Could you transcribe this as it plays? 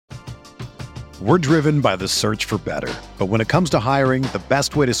We're driven by the search for better. But when it comes to hiring, the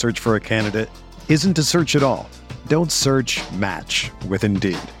best way to search for a candidate isn't to search at all. Don't search, match with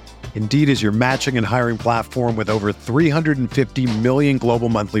Indeed. Indeed is your matching and hiring platform with over 350 million global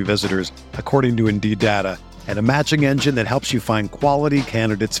monthly visitors, according to Indeed data, and a matching engine that helps you find quality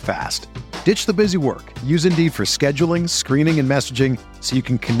candidates fast. Ditch the busy work. Use Indeed for scheduling, screening, and messaging so you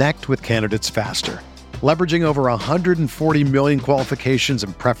can connect with candidates faster. Leveraging over 140 million qualifications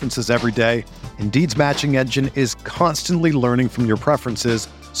and preferences every day, Indeed's matching engine is constantly learning from your preferences,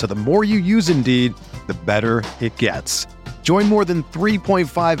 so the more you use Indeed, the better it gets. Join more than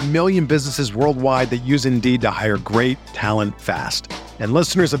 3.5 million businesses worldwide that use Indeed to hire great talent fast. And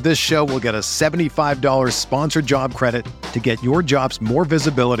listeners of this show will get a $75 sponsored job credit to get your jobs more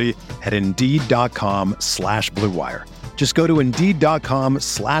visibility at Indeed.com/Blue Wire. Just go to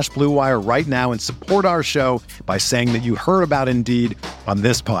Indeed.com/Blue Wire right now and support our show by saying that you heard about Indeed on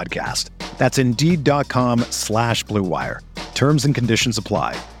this podcast. That's Indeed.com/Blue Wire. Terms and conditions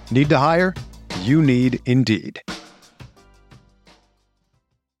apply. Need to hire? You need Indeed.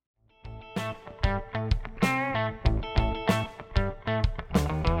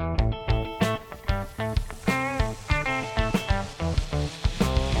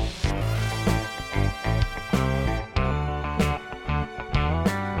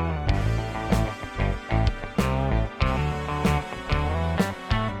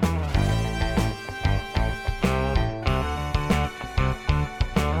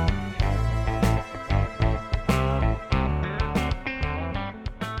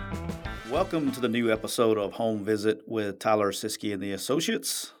 Welcome to the new episode of Home Visit with Tyler Siskey and the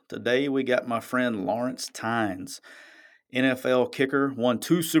Associates. Today we got my friend Lawrence Tynes, NFL kicker, won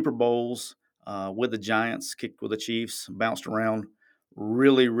 2 Super Bowls with the Giants, kicked with the Chiefs, bounced around.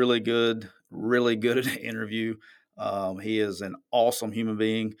 Really good at an interview. He is an awesome human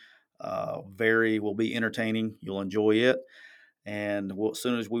being. Will be entertaining. You'll enjoy it. And as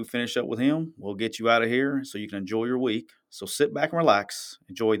soon as we finish up with him, we'll get you out of here so you can enjoy your week. So sit back and relax.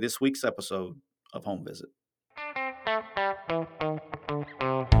 Enjoy this week's episode of Home Visit.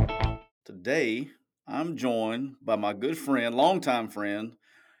 Today, I'm joined by my good friend, longtime friend,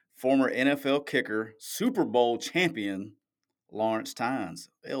 former NFL kicker, Super Bowl champion, Lawrence Tynes.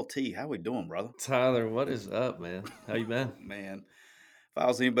 LT, how we doing, brother? Tyler, what is up, man? How you been? Man, if I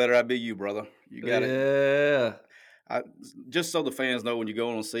was any better, I'd be you, brother. You got it. Yeah. Just so the fans know, when you go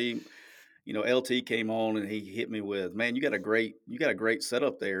on and see, LT came on and he hit me with, man, you got a great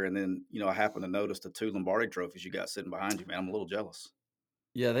setup there. And then, I happened to notice the 2 Lombardi trophies you got sitting behind you, man. I'm a little jealous.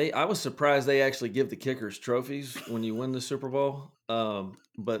 Yeah, I was surprised they actually give the kickers trophies when you win the Super Bowl.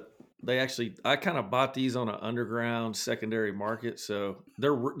 But I kind of bought these on an underground secondary market, so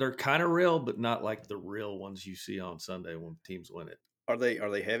they're kind of real, but not like the real ones you see on Sunday when teams win it. Are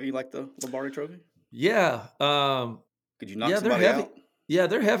they heavy like the Lombardi trophy? Yeah. Could you knock somebody out? Yeah,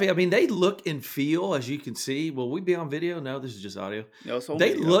 they're heavy. I mean, they look and feel, as you can see. Will we be on video? No, this is just audio. No, it's on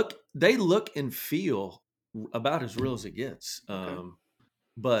they video. They look and feel about as real as it gets. Okay.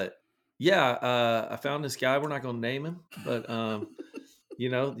 But yeah, I found this guy. We're not going to name him, but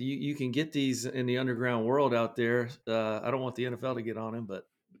you can get these in the underground world out there. I don't want the NFL to get on him, but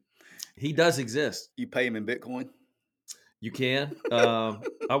he does exist. You pay him in Bitcoin? You can.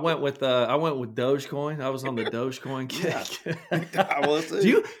 I went with Dogecoin. I was on the Dogecoin kick. Well,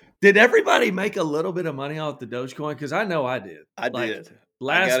 did everybody make a little bit of money off the Dogecoin? Because I know I did. I did.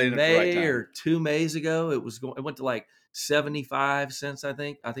 Last May or 2 Mays ago, it went to like 75 cents. I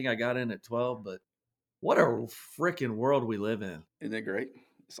think I got in at 12. But what a freaking world we live in! Isn't it great?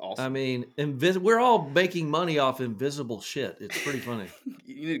 It's awesome. I mean, we're all making money off invisible shit. It's pretty funny.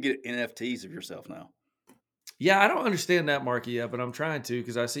 You need to get NFTs of yourself now. Yeah, I don't understand that market yet, but I'm trying to,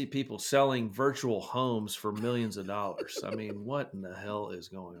 because I see people selling virtual homes for millions of dollars. I mean, what in the hell is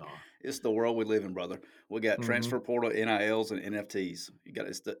going on? It's the world we live in, brother. We got transfer portal, NILs, and NFTs. You got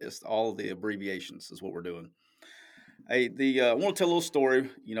it's all of the abbreviations is what we're doing. Hey, I want to tell a little story.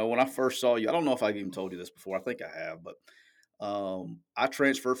 When I first saw you, I don't know if I've even told you this before. I think I have, but I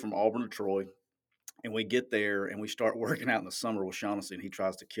transferred from Auburn to Troy, and we get there and we start working out in the summer with Shaughnessy, and he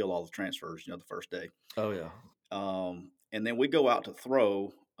tries to kill all the transfers, the first day. Oh yeah. And then we go out to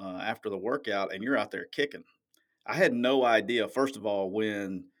throw after the workout, and you're out there kicking. I had no idea, first of all,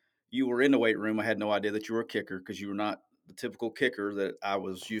 when you were in the weight room, I had no idea that you were a kicker because you were not the typical kicker that I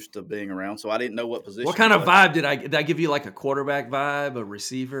was used to being around. So I didn't know what position. What kind of vibe did I give you? Like a quarterback vibe, a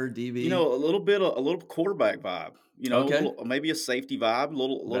receiver, DB? A little quarterback vibe. Okay. Maybe a safety vibe.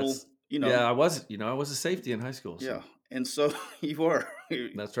 Yeah, I was. I was a safety in high school. So. Yeah, and so you were.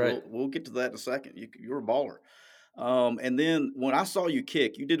 That's right. We'll get to that in a second. You were a baller. And then when I saw you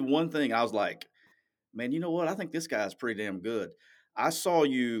kick, you did one thing. I was like, man, you know what? I think this guy's pretty damn good. I saw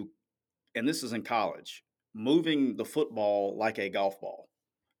you, and this is in college, moving the football like a golf ball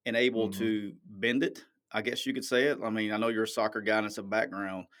and able Hmm. to bend it. I guess you could say it. I mean, I know you're a soccer guy and it's a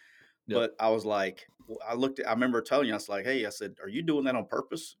background, Yep. but I was like, I remember telling you, I was like, hey, I said, are you doing that on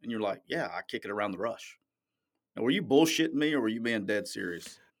purpose? And you're like, yeah, I kick it around the rush. Now, were you bullshitting me or were you being dead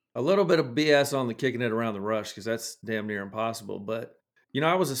serious? A little bit of BS on the kicking it around the rush because that's damn near impossible. But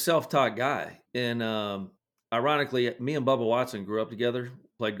I was a self-taught guy, and ironically, me and Bubba Watson grew up together,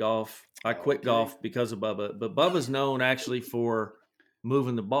 played golf. I quit Okay. golf because of Bubba, but Bubba's known actually for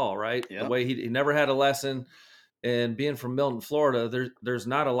moving the ball. Right, the Yep. way he never had a lesson, and being from Milton, Florida, there's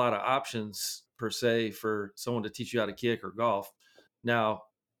not a lot of options per se for someone to teach you how to kick or golf. Now,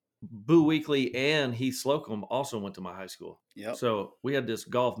 Boo Weekly and Heath Slocum also went to my high school. Yep. So we had this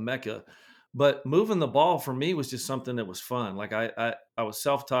golf mecca. But moving the ball for me was just something that was fun. Like I was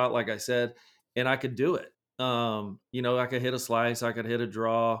self-taught, like I said, and I could do it. I could hit a slice, I could hit a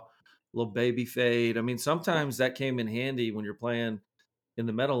draw, a little baby fade. I mean, sometimes that came in handy when you're playing in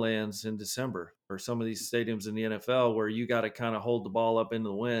the Meadowlands in December or some of these stadiums in the NFL where you got to kind of hold the ball up into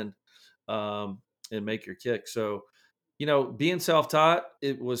the wind and make your kick. So being self-taught,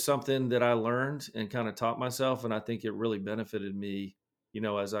 it was something that I learned and kind of taught myself, and I think it really benefited me,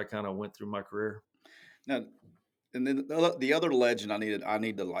 as I kind of went through my career. Now, and then the other legend I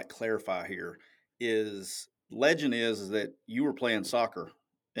need to like clarify here is legend is that you were playing soccer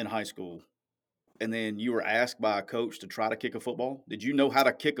in high school and then you were asked by a coach to try to kick a football. Did you know how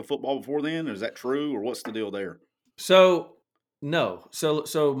to kick a football before then? Is that true, or what's the deal there? So no,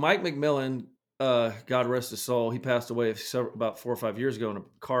 so Mike McMillan, God rest his soul, he passed away about 4 or 5 years ago in a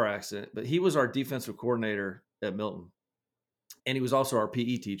car accident. But he was our defensive coordinator at Milton, and he was also our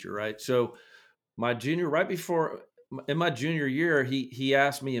PE teacher, right? So right before in my junior year, he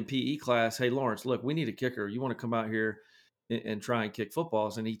asked me in PE class, "Hey Lawrence, look, we need a kicker. You want to come out here and try and kick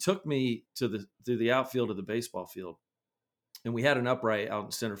footballs?" And he took me to the outfield of the baseball field, and we had an upright out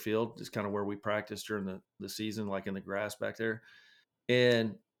in center field, just kind of where we practiced during the season, like in the grass back there.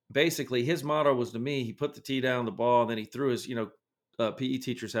 And basically, his motto was to me: he put the tee down the ball, and then he threw his, PE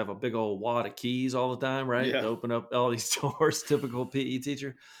teachers have a big old wad of keys all the time, right? To Yeah. open up all these doors, typical PE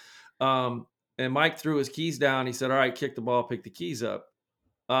teacher. Um, and Mike threw his keys down. He said, "All right, kick the ball, pick the keys up."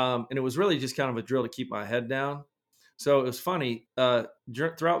 And it was really just kind of a drill to keep my head down. So it was funny.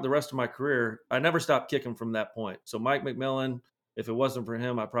 Throughout the rest of my career, I never stopped kicking from that point. So Mike McMillan, if it wasn't for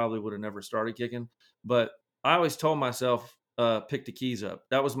him, I probably would have never started kicking. But I always told myself, pick the keys up.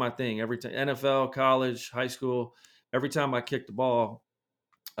 That was my thing. Every time, NFL, college, high school, every time I kicked the ball,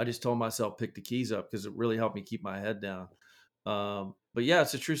 I just told myself, pick the keys up because it really helped me keep my head down. But yeah,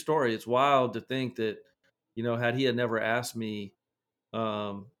 it's a true story. It's wild to think that, had he had never asked me,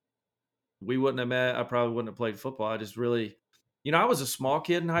 um, we wouldn't have met. I probably wouldn't have played football. I just really, I was a small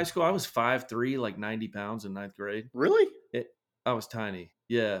kid in high school. I was 5'3", like 90 pounds in ninth grade. Really? It, I was tiny.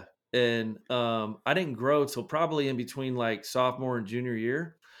 Yeah. And I didn't grow till probably in between like sophomore and junior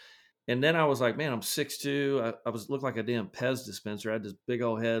year. And then I was like, man, I'm 6'2". I was looked like a damn Pez dispenser. I had this big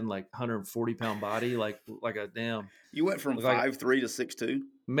old head and like 140-pound body, like a damn, You went from looked like 5'3" to 6'2"?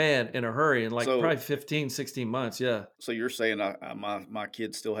 man in a hurry in like So probably 15, 16 months. Yeah. so you're saying my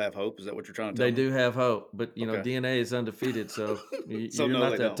kids still have hope? Is that what you're trying to tell They me? do have hope, but Okay. DNA is undefeated, so So you're no,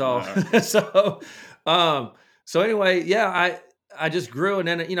 not they that don't. All tall. right. so, um, so anyway, yeah, I just grew, and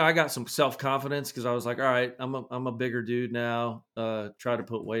then I got some self confidence because I was like, all right, I'm a bigger dude now. Try to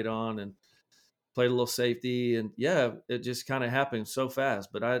put weight on and played a little safety, and yeah, it just kind of happened so fast.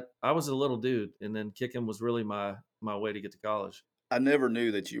 But I was a little dude, and then kicking was really my way to get to college. I never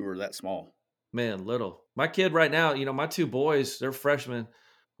knew that you were that small. Man, little. My kid right now, my two boys, they're freshmen.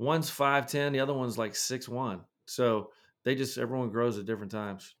 One's 5'10", the other one's like 6'1". So everyone grows at different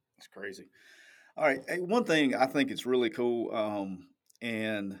times. It's crazy. All right. Hey, one thing I think it's really cool,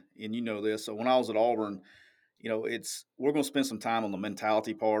 and you know this. So when I was at Auburn, it's we're going to spend some time on the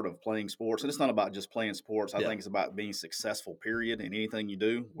mentality part of playing sports, and it's not about just playing sports. I Yeah. think it's about being successful. Period. In anything you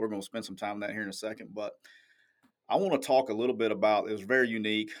do, we're going to spend some time on that here in a second. But I want to talk a little bit about. It was very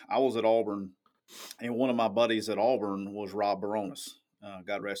unique. I was at Auburn, and one of my buddies at Auburn was Rob Baronis.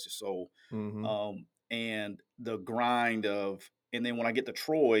 God rest his soul. Hmm. And the grind of, and then when I get to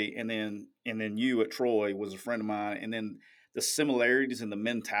Troy, and then you at Troy was a friend of mine, and then the similarities and the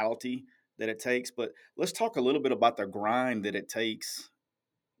mentality that it takes. But let's talk a little bit about the grind that it takes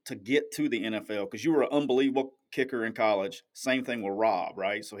to get to the NFL, because you were an unbelievable kicker in college. Same thing with Rob,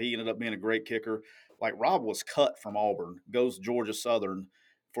 right? So he ended up being a great kicker. Like Rob was cut from Auburn, goes to Georgia Southern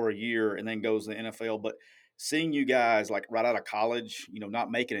for a year, and then goes to the NFL. But seeing you guys like right out of college, not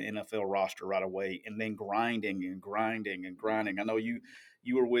making an NFL roster right away, and then grinding and grinding and grinding. I know you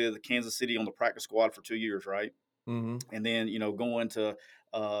were with Kansas City on the practice squad for 2 years, right? Mm-hmm. And then going to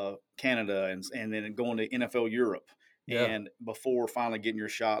Canada and then going to NFL Europe, Yeah. and before finally getting your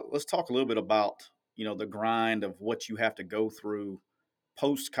shot. Let's talk a little bit about the grind of what you have to go through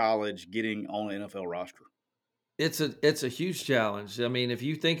post college, getting on an NFL roster. It's a huge challenge. I mean, if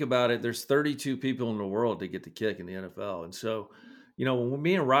you think about it, there's 32 people in the world that get the kick in the NFL. And so, when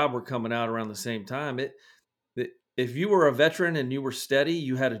me and Rob were coming out around the same time, if you were a veteran and you were steady,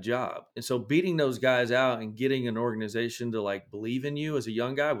 you had a job. And so beating those guys out and getting an organization to like believe in you as a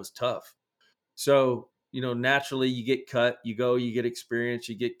young guy was tough. So, naturally you get cut, you go, you get experience,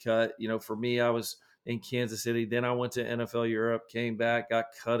 you get cut. For me, I was in Kansas City, then I went to NFL Europe, came back, got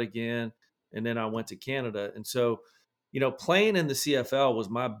cut again, and then I went to Canada. And so, playing in the CFL was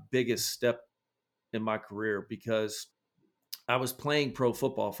my biggest step in my career because I was playing pro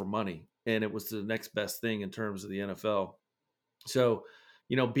football for money and it was the next best thing in terms of the NFL. So,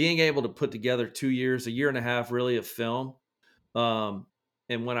 being able to put together 2 years, a year and a half really of film. Um,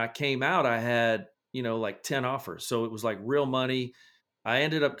 and when I came out, I had, like 10 offers. So it was like real money. I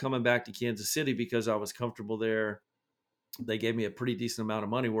ended up coming back to Kansas City because I was comfortable there. They gave me a pretty decent amount of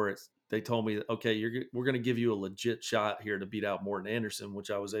money where they told me, okay, we're going to give you a legit shot here to beat out Morton Anderson,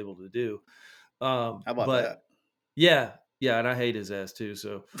 which I was able to do. How about But that? yeah, yeah, and I hate his ass too.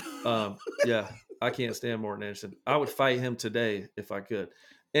 So, yeah, I can't stand Morton Anderson. I would fight him today if I could.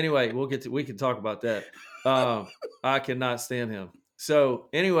 Anyway, we can talk about that. I cannot stand him. So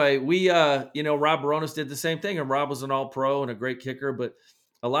anyway, we Rob Baronis did the same thing, and Rob was an all pro and a great kicker, but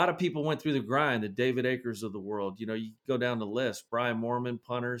a lot of people went through the grind, the David Akers of the world. You go down the list, Brian Moorman,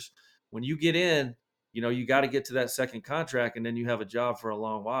 punters. When you get in, you got to get to that second contract and then you have a job for a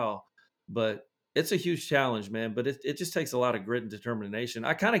long while. But it's a huge challenge, man, but it just takes a lot of grit and determination.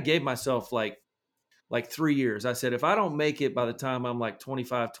 I kind of gave myself like 3 years. I said, if I don't make it by the time I'm like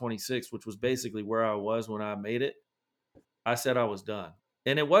 25, 26, which was basically where I was when I made it, I said I was done.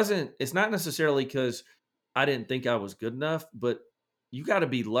 And it's not necessarily because I didn't think I was good enough, but you got to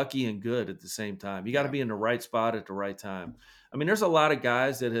be lucky and good at the same time. You got to Yeah. be in the right spot at the right time. I mean, there's a lot of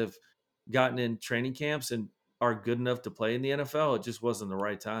guys that have gotten in training camps and are good enough to play in the NFL. It just wasn't the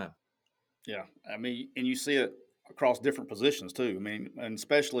right time. Yeah, I mean, and you see it across different positions too. I mean, and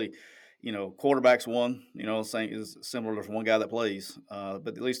especially, quarterbacks one, saying is similar. There's one guy that plays, but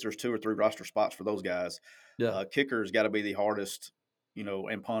at least there's 2 or 3 roster spots for those guys. Yeah. Kicker's got to be the hardest,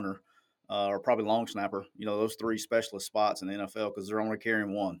 and punter, or probably long snapper. Those 3 specialist spots in the NFL because they're only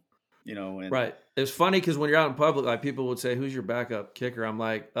carrying one. And Right. It's funny because when you're out in public, like people would say, "Who's your backup kicker?" I'm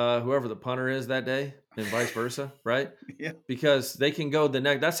like, whoever the punter is that day, and vice versa, right? yeah, Because they can go the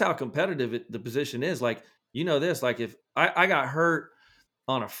next. That's how competitive the position is. Like this. Like if I got hurt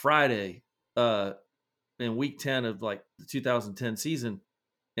on a Friday in week 10 of like the 2010 season,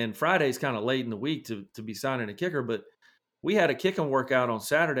 and Friday's kind of late in the week to be signing a kicker, but we had a kicking workout on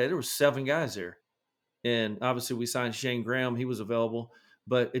Saturday. There was 7 guys there, and obviously we signed Shane Graham. He was available.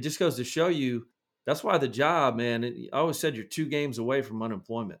 But it just goes to show you that's why the job, man, I always said you're 2 games away from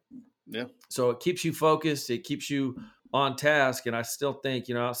unemployment. yeah. So it keeps you focused. It keeps you on task. And I still think,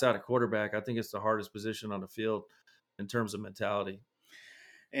 outside of quarterback, I think it's the hardest position on the field in terms of mentality.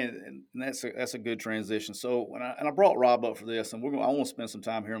 And that's a good transition. So when I brought Rob up for this, and I want to spend some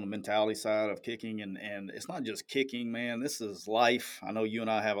time here on the mentality side of kicking, and it's not just kicking, man. This is life. I know you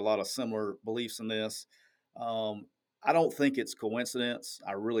and I have a lot of similar beliefs in this. I don't think it's coincidence.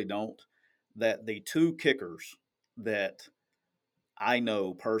 I really don't. That the 2 kickers that I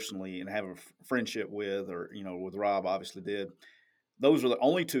know personally and have a friendship with, or with Rob, obviously did. Those are the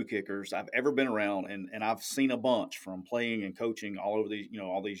only 2 kickers I've ever been around, and I've seen a bunch from playing and coaching all over these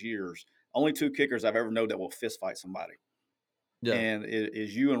all these years. Only 2 kickers I've ever known that will fist fight somebody, Yeah. and it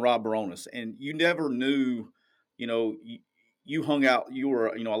is you and Rob Baronis. And you never knew, you hung out. You were,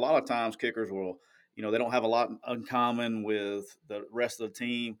 a lot of times kickers will, they don't have a lot in common with the rest of the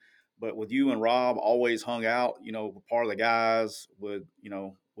team. But with you and Rob, always hung out. Part of the guys would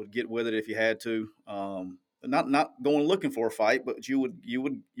get with it if you had to. Not going looking for a fight, but you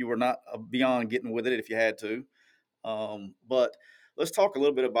were not beyond getting with it if you had to. But let's talk a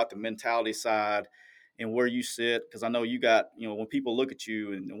little bit about the mentality side and where you sit, because I know you got, when people look at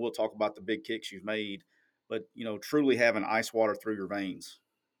you, and we'll talk about the big kicks you've made, but truly having ice water through your veins.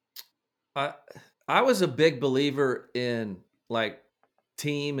 I was a big believer in like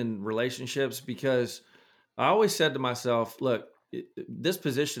team and relationships because I always said to myself, look, this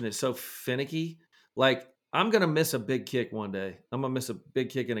position is so finicky. Like I'm going to miss a big kick one day. I'm going to miss a big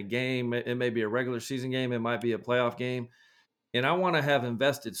kick in a game. It may be a regular season game. It might be a playoff game. And I want to have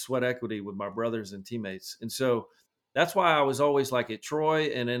invested sweat equity with my brothers and teammates. And so that's why I was always like at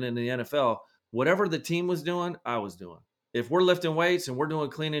Troy and then in the NFL, whatever the team was doing, I was doing. If we're lifting weights and we're doing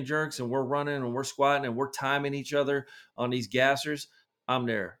clean and jerks and we're running and we're squatting and we're timing each other on these gassers, I'm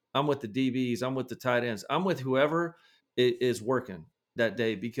there. I'm with the DBs. I'm with the tight ends. I'm with whoever is working that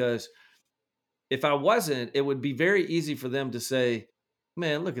day, because if I wasn't, it would be very easy for them to say,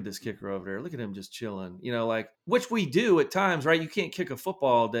 man, look at this kicker over there. Look at him just chilling, like, which we do at times, right? You can't kick a football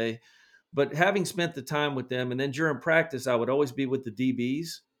all day. But having spent the time with them, and then during practice, I would always be with the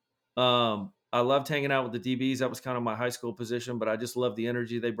DBs. I loved hanging out with the DBs. That was kind of my high school position, but I just loved the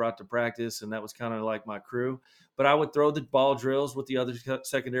energy they brought to practice, and that was kind of like my crew. But I would throw the ball drills with the other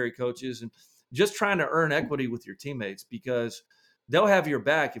secondary coaches and just trying to earn equity with your teammates, because they'll have your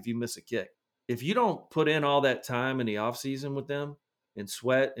back if you miss a kick. If you don't put in all that time in the off season with them and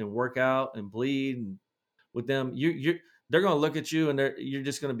sweat and work out and bleed and with them, they're going to look at you and you're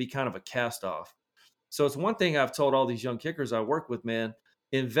just going to be kind of a cast off. So it's one thing I've told all these young kickers I work with, man,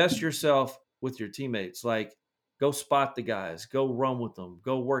 invest yourself with your teammates. Like, go spot the guys, go run with them,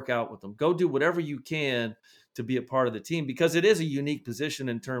 go work out with them, go do whatever you can to be a part of the team, because it is a unique position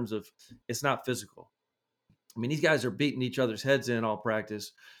in terms of it's not physical. I mean, these guys are beating each other's heads in all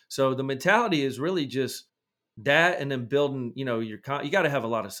practice. So the mentality is really just that, and then building, you got to have a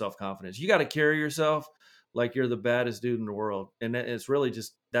lot of self-confidence. You got to carry yourself like you're the baddest dude in the world. And it's really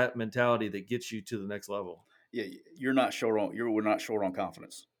just that mentality that gets you to the next level. Yeah, we're not short on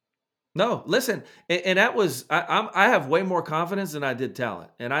confidence. No, listen, and that was I have way more confidence than I did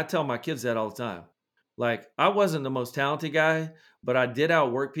talent, and I tell my kids that all the time. Like, I wasn't the most talented guy, but I did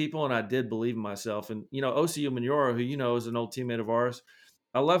outwork people, and I did believe in myself. And Osi Umenyiora, who is an old teammate of ours,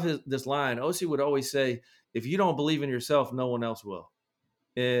 I love this line. Osi would always say, "If you don't believe in yourself, no one else will."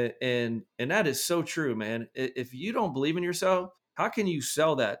 And that is so true, man. If you don't believe in yourself, how can you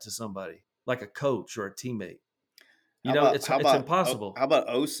sell that to somebody like a coach or a teammate? It's impossible. How about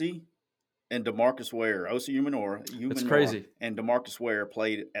Osi and DeMarcus Ware? Osi Umenyiora, It's crazy. And DeMarcus Ware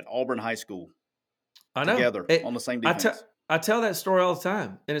played at Auburn High School. I know. Together on the same defense. I tell that story all the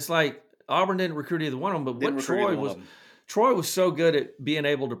time, and it's like Auburn didn't recruit either one of them, but what Troy was so good at being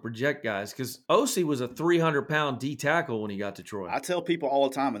able to project guys, because Osi was a 300-pound D tackle when he got to Troy. I tell people all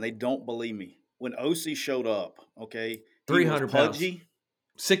the time, and they don't believe me. When Osi showed up, okay, 300 pounds, pudgy,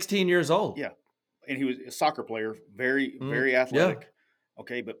 16 years old. Yeah, and he was a soccer player, very athletic. Yeah.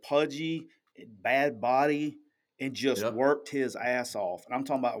 Okay, but pudgy, bad body, and just worked his ass off. And I'm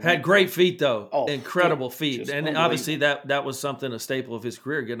talking about had great feet though, incredible feet, and obviously that was something, a staple of his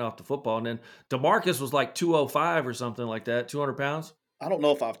career, getting off the football. And then DeMarcus was like 205 or something like that, 200 pounds. I don't know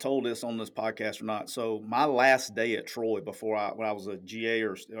if I've told this on this podcast or not. So my last day at Troy when I was a GA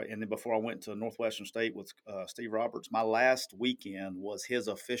and then before I went to Northwestern State with Steve Roberts, my last weekend was his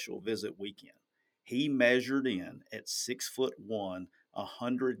official visit weekend. He measured in at 6'1",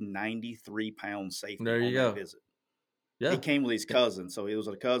 193-pound safety. There you go. Visit. Yeah. He came with his cousin, so he was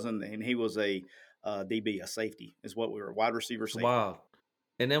a cousin, and he was a DB, a safety, is what we were, wide receiver safety. Wow.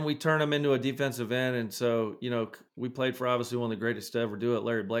 And then we turn him into a defensive end, and so we played for obviously one of the greatest to ever do it,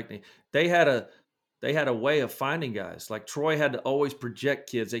 Larry Blakeney. They had a way of finding guys. Like, Troy had to always project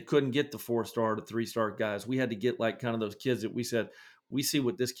kids. They couldn't get the 4-star to 3-star guys. We had to get like kind of those kids that we said, we see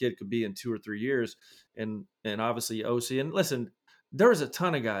what this kid could be in 2 or 3 years, and obviously Osi. And listen, there's a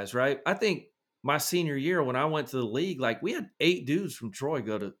ton of guys, right? I think my senior year when I went to the league, like, we had 8 dudes from Troy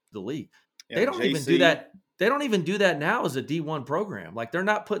go to the league. Yeah, they don't even do that. They don't even do that now as a D1 program. Like, they're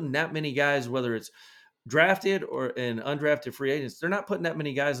not putting that many guys, whether it's drafted or in undrafted free agents, they're not putting that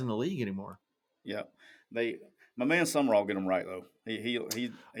many guys in the league anymore. Yeah. My man Summerall get them right though. He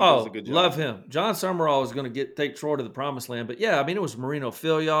does a good job. Love him. John Summerall is going to take Troy to the promised land. But yeah, I mean, it was Marino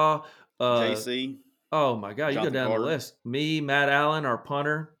Filial, JC. Oh my God, you go down the list. Me, Matt Allen, our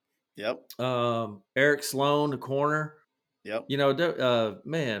punter. Yep. Eric Sloan, the corner. Yep.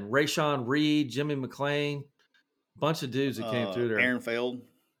 Man, Rayshawn Reed, Jimmy McClain, bunch of dudes that came through there. Aaron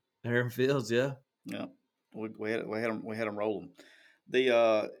Fields, yeah. Yeah. We had them rolling.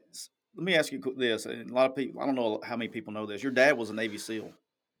 Let me ask you this. A lot of people, I don't know how many people know this. Your dad was a Navy SEAL.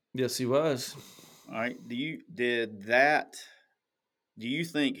 Yes, he was. All right. Do you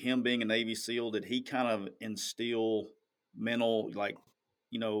think him being a Navy SEAL, did he kind of instill mental, like,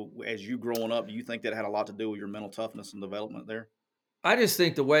 as you growing up, do you think that had a lot to do with your mental toughness and development there? I just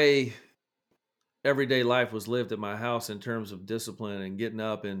think the way everyday life was lived at my house in terms of discipline and getting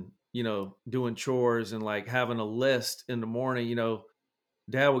up and, doing chores and like having a list in the morning,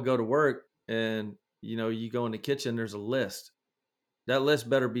 Dad would go to work and you go in the kitchen, there's a list. That list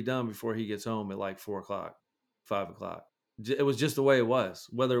better be done before he gets home at like 4 o'clock, 5 o'clock. It was just the way it was,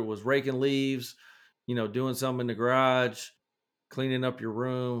 whether it was raking leaves, doing something in the garage, cleaning up your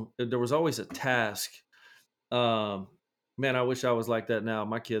room. There was always a task. Man, I wish I was like that now.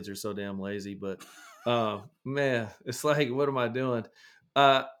 My kids are so damn lazy, but man, it's like, what am I doing?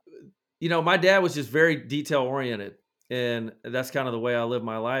 Uh, my dad was just very detail oriented, and that's kind of the way I lived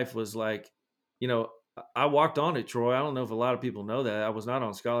my life. Was like, I walked on it, Troy. I don't know if a lot of people know that I was not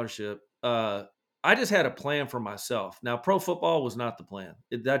on scholarship. I just had a plan for myself. Now, pro football was not the plan.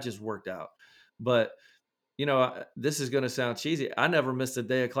 That just worked out. But this is going to sound cheesy. I never missed a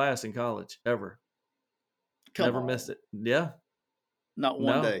day of class in college ever. Come Never on. missed it. Yeah. Not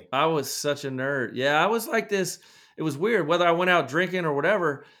one day. I was such a nerd. Yeah, I was like this. It was weird. Whether I went out drinking or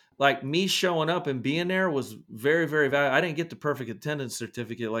whatever, like me showing up and being there was very, very valuable. I didn't get the perfect attendance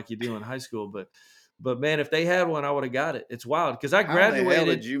certificate like you do in high school, but man, if they had one, I would have got it. It's wild because I graduated. How the hell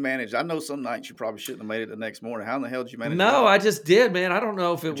did you manage? I know some nights you probably shouldn't have made it the next morning. How in the hell did you manage? No, that? I just did, man. I don't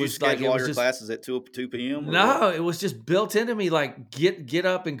know if it Did you was schedule like all your classes at 2 p.m. No, it was just built into me. Like get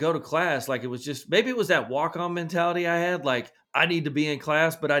up and go to class. Like it was just maybe it was that walk on mentality I had. Like I need to be in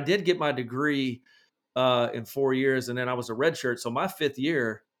class, but I did get my degree in 4 years, and then I was a redshirt. So my 5th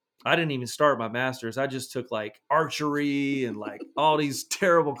year, I didn't even start my master's. I just took like archery and like all these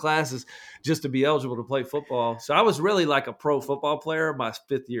terrible classes just to be eligible to play football. So I was really like a pro football player my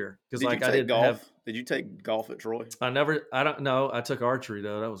 5th year because like I didn't golf? have. Did you take golf at Troy? I don't know. I took archery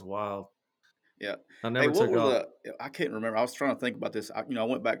though. That was wild. Yeah. I never took golf. I can't remember. I was trying to think about this. I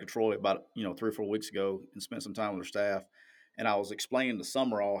went back to Troy about 3 or 4 weeks ago and spent some time with their staff. And I was explaining to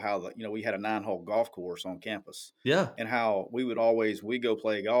Summerall how we had a 9-hole golf course on campus. Yeah. And how we go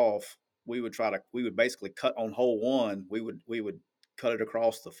play golf. We would basically cut on hole 1. We would cut it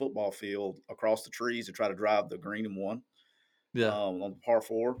across the football field, across the trees to try to drive the green in one. Yeah. On the par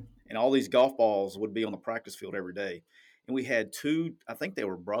 4. And all these golf balls would be on the practice field every day. And we had 2, I think they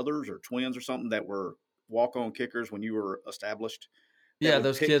were brothers or twins or something that were walk-on kickers when you were established. Yeah,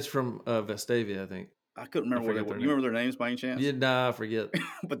 those kids from Vestavia, I think. I couldn't remember what they were. You remember their names by any chance? Yeah, nah, I forget.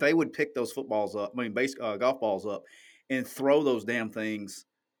 But they would pick those golf balls up and throw those damn things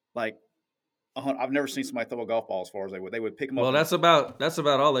like I've never seen somebody throw a golf ball as far as they would. They would pick them up. Well, that's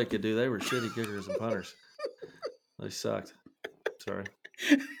about all they could do. They were shitty kickers and punters. They sucked. Sorry.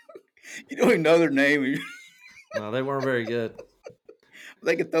 You don't even know their name. No, they weren't very good.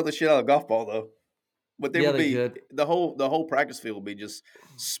 They could throw the shit out of a golf ball though. But they would be could. the whole practice field would be just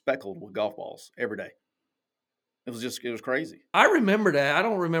speckled with golf balls every day. It was crazy. I remember that. I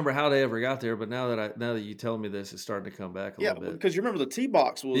don't remember how they ever got there, but now that you tell me this, it's starting to come back a little bit. Because you remember the tee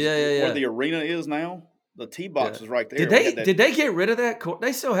box was where the arena is now. The tee box is right there. Did they get rid of that?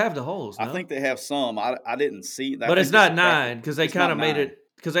 They still have the holes. No? I think they have some. I didn't see that. But it's not 9 because they kind of made it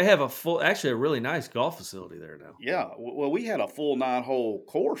because they have a really nice golf facility there now. Yeah. Well, we had a full 9-hole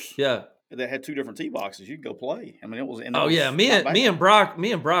course. Yeah. That had 2 different tee boxes. You could go play. I mean, it was. Me and Brock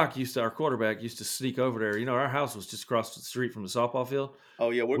our quarterback used to sneak over there. Our house was just across the street from the softball field.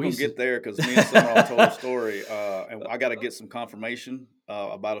 Oh yeah, we're gonna get there because me and Summerall told a story, and I got to get some confirmation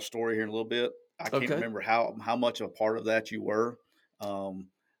about a story here in a little bit. I can't remember how much of a part of that you were,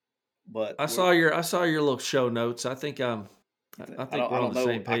 but I saw your little show notes. I think we're on the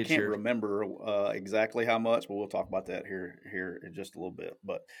same page here. I can't remember exactly how much, but we'll talk about that here in just a little bit.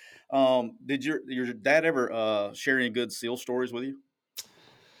 But did your dad ever share any good SEAL stories with you?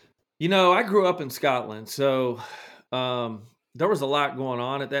 I grew up in Scotland, so there was a lot going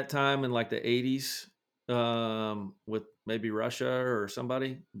on at that time in like the 80s with maybe Russia or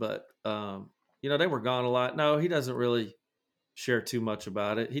somebody, but they were gone a lot. No, he doesn't really share too much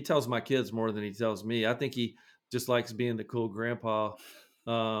about it. He tells my kids more than he tells me. I think he just likes being the cool grandpa,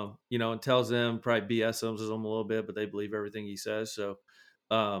 and tells them, probably BS them a little bit, but they believe everything he says. So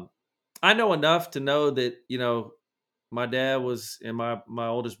I know enough to know that, my dad was and my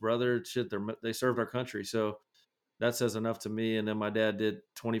oldest brother, they served our country. So that says enough to me. And then my dad did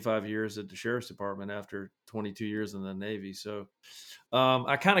 25 years at the Sheriff's Department after 22 years in the Navy. So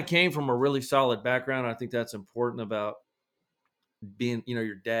I kind of came from a really solid background. I think that's important about being,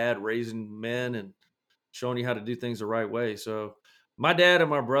 your dad raising men and showing you how to do things the right way. So my dad and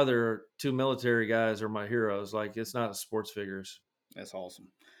my brother, 2 military guys, are my heroes. Like, it's not sports figures. That's awesome.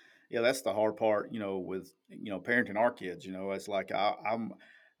 Yeah, that's the hard part, with, parenting our kids. It's like I'm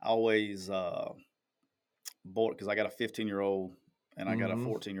always bored because I got a 15-year-old and I got a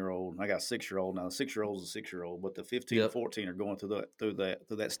 14-year-old. I got a 6-year-old. Now, the 6-year-old is a 6-year-old, but the 15 and 14 are going through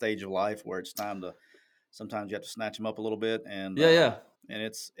that stage of life where it's time to sometimes you have to snatch them up a little bit, and Yeah. and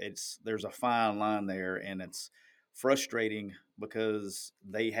it's there's a fine line there, and it's frustrating because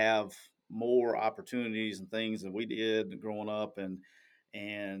they have more opportunities and things than we did growing up,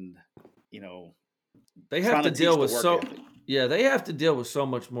 and you know, They have trying to to teach deal the with work ethic. they have to deal with so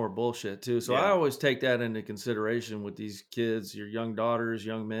much more bullshit too. So I Yeah. always take that into consideration with these kids, your young daughters,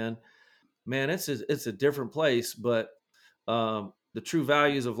 young men. Man, it's a different place, but the true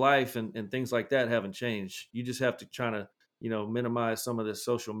values of life and things like that haven't changed. You just have to try to, minimize some of this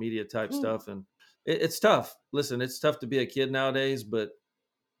social media type stuff, and it's tough. Listen, it's tough to be a kid nowadays, but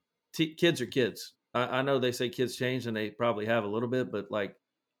kids are kids. I know they say kids change, and they probably have a little bit, but like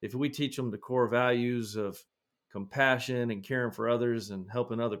if we teach them the core values of compassion and caring for others and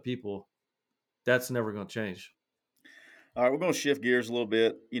helping other people, that's never going to change. All right, we're going to shift gears a little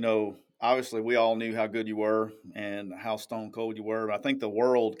bit. Obviously, we all knew how good you were and how stone cold you were. I think the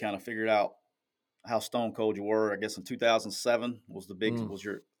world kind of figured out how stone cold you were. I guess in 2007 was Mm, was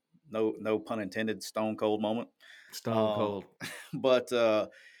your no pun intended stone cold moment. stone Uh, cold. but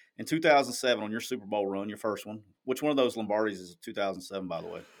in 2007 on your Super Bowl run, your first one, which one of those Lombardis is 2007, by the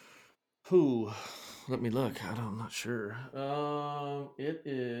way? Who? Let me look. I'm not sure. It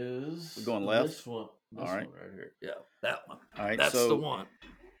is We're going left. this one. All This right. one right here. Yeah, that one. All right. That's the So one.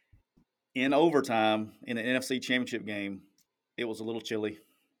 in overtime in an NFC Championship game, it was a little chilly,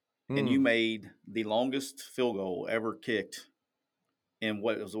 and you made the longest field goal ever kicked. And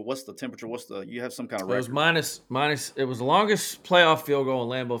what's the temperature? You have some kind of It was record? minus. It was the longest playoff field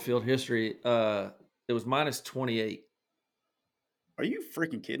goal in Lambeau Field history. It was minus 28. Are you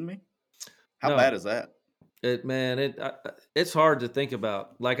freaking kidding me? How No, bad is that? it's hard to think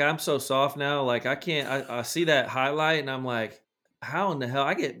about. Like I'm so soft now. Like I can't. I see that highlight and I'm like, how in the hell?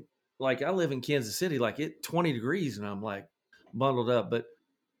 I live in Kansas City. Like 20 degrees and I'm like bundled up. But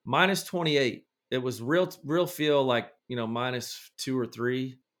minus 28. It was real feel like minus 2 or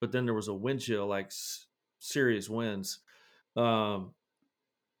 3. But then there was a wind chill, like serious winds. Um,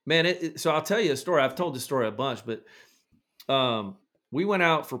 man, so I'll tell you a story. I've told this story a bunch, but we went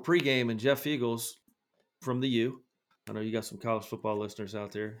out for pregame and Jeff Eagles from the U. I know you got some college football listeners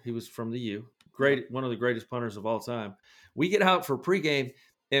out there. He was from the U. Great, one of the greatest punters of all time. We get out for pregame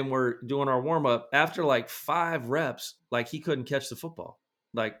and we're doing our warm up. After like 5 reps, like he couldn't catch the football.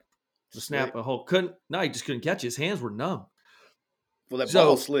 Like the snap a hole. He just couldn't catch it. His hands were numb. Well, that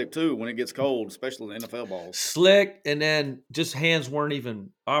ball's slick too when it gets cold, especially the NFL balls. Slick, and then just hands weren't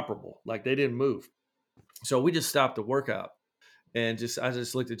even operable. Like they didn't move. So we just stopped the workout. And I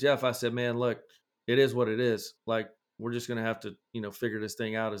just looked at Jeff. I said, man, look, it is what it is. Like, we're just going to have to, figure this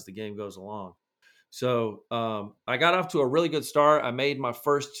thing out as the game goes along. So I got off to a really good start. I made my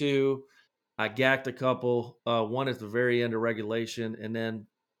first 2. I gacked a couple, one at the very end of regulation. And then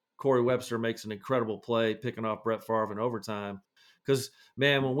Corey Webster makes an incredible play, picking off Brett Favre in overtime. Because,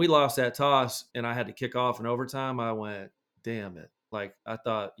 man, when we lost that toss and I had to kick off in overtime, I went, damn it. Like, I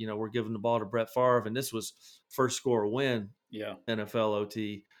thought, we're giving the ball to Brett Favre. And this was first score win. Yeah. NFL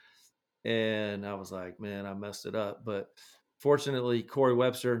OT. And I was like, man, I messed it up. But fortunately, Corey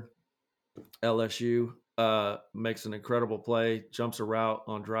Webster, LSU, makes an incredible play, jumps a route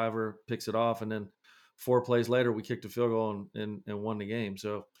on driver, picks it off. And then 4 plays later, we kicked a field goal and won the game.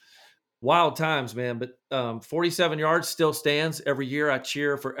 So wild times, man. But 47 yards still stands. Every year I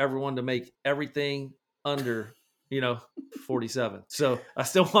cheer for everyone to make everything under, 47. So I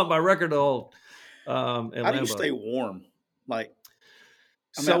still want my record to hold. How do you stay warm? Like,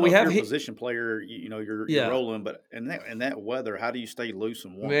 so we have a position player, you're rolling, but in that weather, how do you stay loose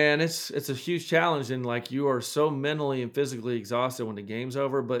and warm? Man, it's a huge challenge, and like you are so mentally and physically exhausted when the game's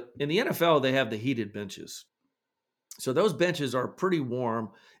over. But in the NFL, they have the heated benches, so those benches are pretty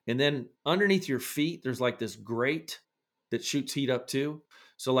warm. And then underneath your feet, there's like this grate that shoots heat up too.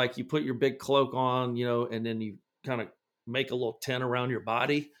 So like you put your big cloak on, and then you kind of make a little tent around your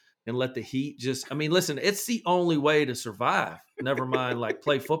body and let the heat listen, it's the only way to survive. Never mind like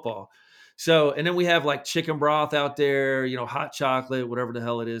play football. So, and then we have like chicken broth out there, hot chocolate, whatever the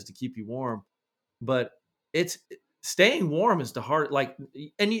hell it is to keep you warm. But it's staying warm is the hard, like,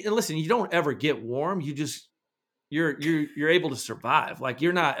 and listen, you don't ever get warm. You're able to survive. Like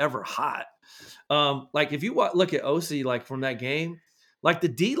you're not ever hot. Like if you look at OC, like from that game, like the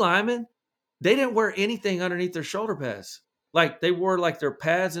D linemen, they didn't wear anything underneath their shoulder pads. Like they wore like their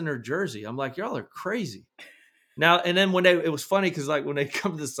pads in their jersey. I'm like, y'all are crazy. Now, and then it was funny because like when they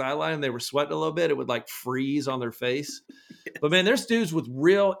come to the sideline and they were sweating a little bit, it would like freeze on their face. Yes. But man, there's dudes with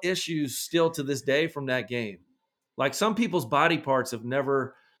real issues still to this day from that game. Like some people's body parts have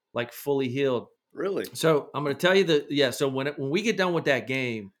never like fully healed. Really? So I'm going to tell you so when we get done with that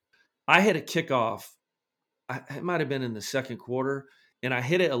game, I had a kickoff it might have been in the second quarter, and I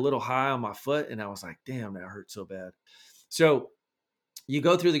hit it a little high on my foot, and I was like, damn, that hurt so bad. So you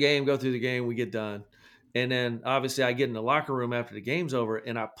go through the game, we get done. And then obviously I get in the locker room after the game's over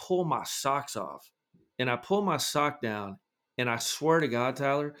and I pull my socks off and I pull my sock down. And I swear to God,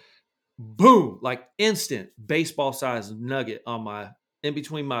 Tyler, boom, like instant baseball size nugget in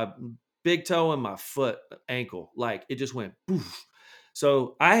between my big toe and my foot ankle. Like it just went poof.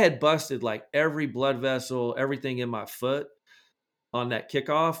 So I had busted like every blood vessel, everything in my foot on that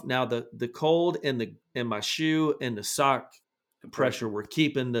kickoff. Now the cold and my shoe and the sock pressure were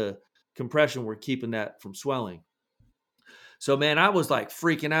keeping the compression were keeping that from swelling. So man, I was like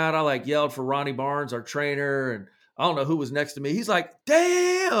freaking out. I like yelled for Ronnie Barnes, our trainer, and I don't know who was next to me. He's like,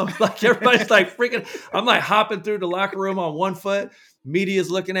 damn, like everybody's like freaking. I'm like hopping through the locker room on one foot. Media's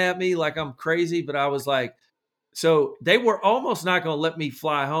looking at me like I'm crazy, but I was like, so they were almost not going to let me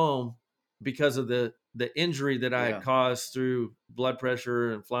fly home because of the injury that I had caused through blood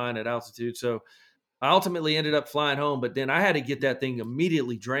pressure and flying at altitude. So I ultimately ended up flying home, but then I had to get that thing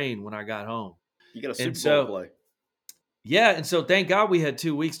immediately drained when I got home. You got a Super Bowl play. Yeah, and so thank God we had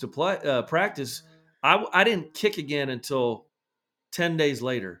 2 weeks to practice. I didn't kick again until 10 days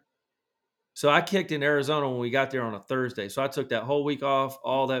later. So I kicked in Arizona when we got there on a Thursday. So I took that whole week off,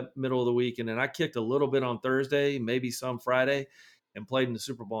 all that middle of the week, and then I kicked a little bit on Thursday, maybe some Friday, and played in the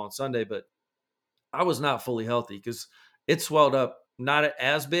Super Bowl on Sunday. But I was not fully healthy because it swelled up, not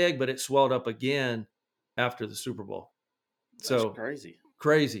as big, but it swelled up again after the Super Bowl. That's so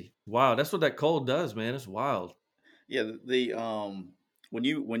crazy. Wow, that's what that cold does, man. It's wild. Yeah, the when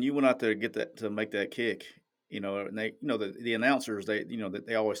you went out there to make that kick, and they, the announcers,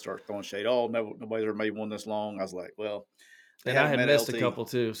 they always start throwing shade. Oh, nobody's ever made one this long. I was like, well, and I had missed a couple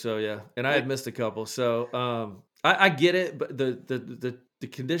too. So yeah, and I had missed a couple. So I get it, but the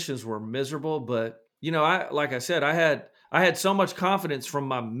conditions were miserable. But like I said, I had so much confidence from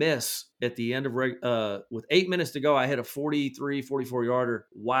my miss at the end of with 8 minutes to go. I hit a 43, 44 yarder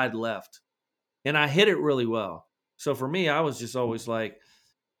wide left, and I hit it really well. So for me, I was just always like,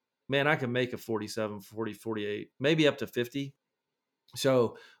 man, I can make a 47, 40, 48, maybe up to 50.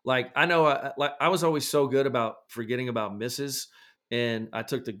 So like, I know I was always so good about forgetting about misses, and I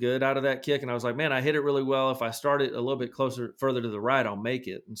took the good out of that kick. And I was like, man, I hit it really well. If I start it a little bit further to the right, I'll make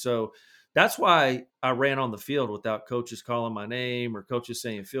it. And so that's why I ran on the field without coaches calling my name or coaches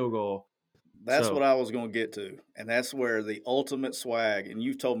saying field goal. That's what I was going to get to. And that's where the ultimate swag, and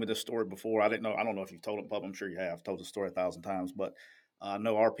you've told me this story before. I don't know if you've told it in public. I'm sure you have told the story 1,000 times, but I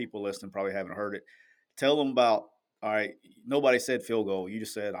know our people listening probably haven't heard it. Tell them about, all right, nobody said field goal. You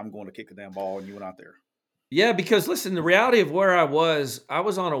just said, I'm going to kick the damn ball, and you went out there. Yeah, because listen, the reality of where I was on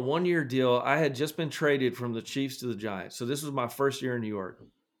a 1-year deal. I had just been traded from the Chiefs to the Giants. So this was my first year in New York.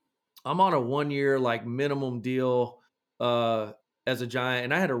 I'm on a 1-year like minimum deal as a Giant,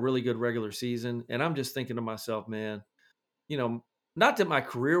 and I had a really good regular season. And I'm just thinking to myself, man, not that my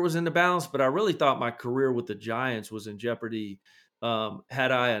career was in the balance, but I really thought my career with the Giants was in jeopardy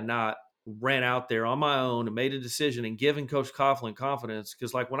had I not ran out there on my own and made a decision and given Coach Coughlin confidence.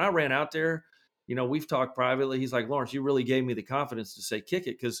 Because like when I ran out there, we've talked privately. He's like, Lawrence, you really gave me the confidence to say kick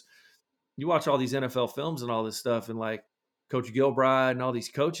it, because you watch all these NFL films and all this stuff, and like Coach Gilbride and all these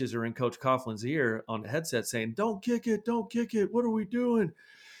coaches are in Coach Coughlin's ear on the headset saying, don't kick it. What are we doing?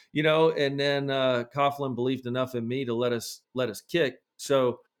 And then Coughlin believed enough in me to let us kick.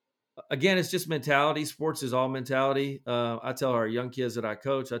 So again, it's just mentality. Sports is all mentality. I tell our young kids that I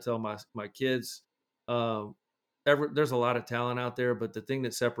coach, I tell my kids, there's a lot of talent out there, but the thing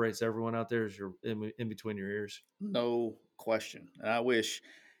that separates everyone out there is you're in between your ears. No question. And I wish,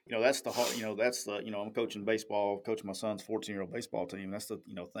 that's the hard, I'm coaching baseball, coaching my son's 14-year-old baseball team. That's the,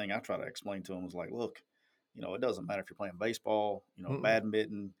 thing I try to explain to them is like, look, it doesn't matter if you're playing baseball,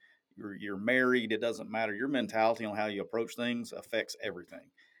 badminton, you're married. It doesn't matter. Your mentality on how you approach things affects everything.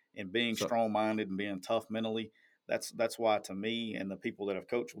 And being strong-minded and being tough mentally, that's why, to me, and the people that have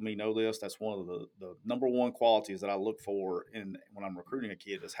coached with me know this, that's one of the number one qualities that I look for when I'm recruiting a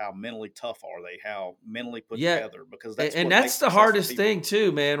kid is how mentally tough are they, how mentally put together, because that's the hardest thing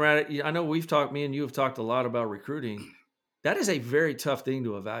too, man. Right? I know me and you have talked a lot about recruiting. That is a very tough thing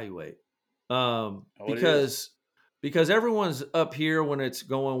to evaluate, because everyone's up here when it's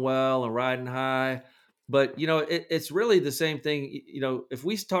going well and riding high. But, it's really the same thing. If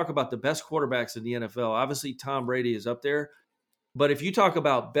we talk about the best quarterbacks in the NFL, obviously Tom Brady is up there. But if you talk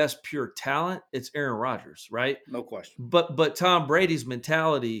about best pure talent, it's Aaron Rodgers, right? No question. But Tom Brady's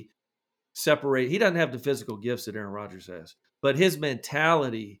mentality he doesn't have the physical gifts that Aaron Rodgers has, but his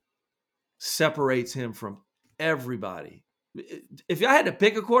mentality separates him from everybody. if I had to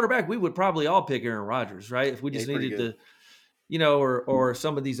pick a quarterback, we would probably all pick Aaron Rodgers, right? If we just needed to, or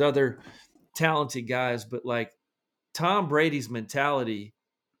some of these other talented guys. But like Tom Brady's mentality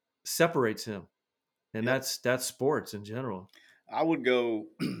separates him, and that's sports in general. I would go.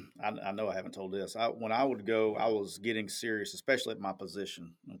 I know I haven't told this. When I would go, I was getting serious, especially at my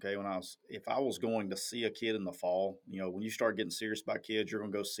position. Okay, if I was going to see a kid in the fall, when you start getting serious about kids, you're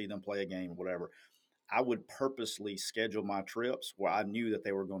going to go see them play a game or whatever. I would purposely schedule my trips where I knew that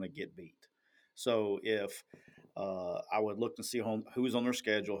they were going to get beat. So if I would look to see who's on their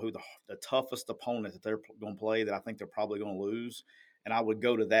schedule, who the toughest opponent that they're going to play that I think they're probably going to lose, and I would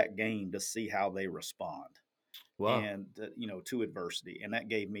go to that game to see how they respond. Wow. And to adversity, and that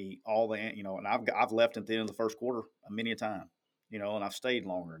gave me all the and I've left at the end of the first quarter many a time, and I've stayed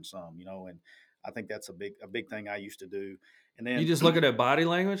longer in some, and I think that's a big thing I used to do. And then you just look at their body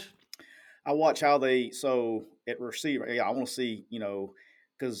language. I watch how at receiver. Yeah, I want to see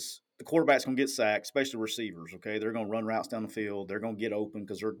because the quarterback's going to get sacked, especially receivers. Okay, they're going to run routes down the field. They're going to get open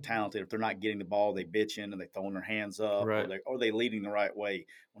because they're talented. If they're not getting the ball, they bitching and they throwing their hands up, right. or they leading the right way.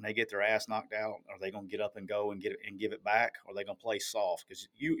 When they get their ass knocked out, are they going to get up and go and give it back, or are they going to play soft? Because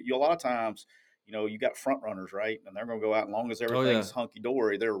you a lot of times, you got front runners, right, and they're going to go out as long as everything's hunky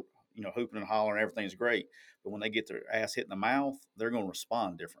dory. They're hooping and hollering, everything's great. But when they get their ass hit in the mouth, they're going to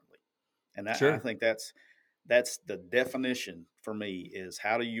respond differently. And I think that's the definition for me is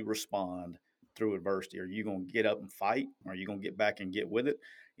how do you respond through adversity? Are you going to get up and fight? Or are you going to get back and get with it?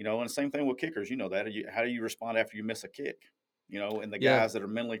 And the same thing with kickers, that. How do you respond after you miss a kick? And the guys that are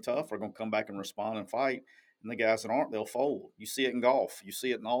mentally tough are going to come back and respond and fight. And the guys that aren't, they'll fold. You see it in golf. You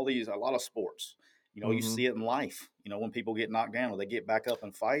see it in a lot of sports. You see it in life. When people get knocked down, or they get back up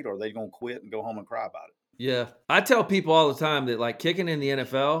and fight, or they going to quit and go home and cry about it. Yeah. I tell people all the time that like kicking in the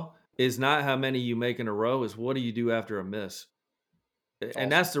NFL is not how many you make in a row, is what do you do after a miss?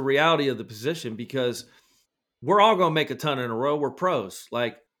 And that's the reality of the position, because we're all going to make a ton in a row. We're pros.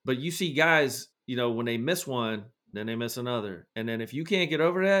 But you see guys, when they miss one, then they miss another. And then if you can't get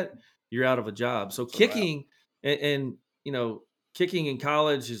over that, you're out of a job. So kicking and kicking in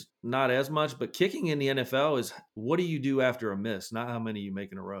college is not as much, but kicking in the NFL is what do you do after a miss, not how many you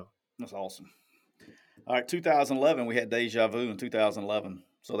make in a row. That's awesome. All right, 2011, we had deja vu in 2011.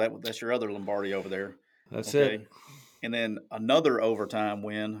 So that's your other Lombardi over there. That's it. And then another overtime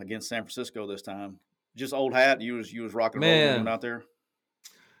win against San Francisco this time. Just old hat. You was rocking and rolling out there.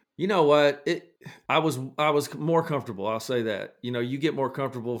 You know what? I was more comfortable. I'll say that. You get more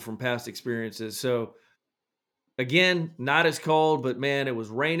comfortable from past experiences. So again, not as cold, but man, it was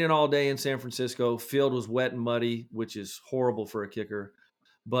raining all day in San Francisco. Field was wet and muddy, which is horrible for a kicker.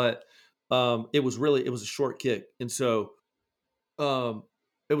 But it was a short kick, and so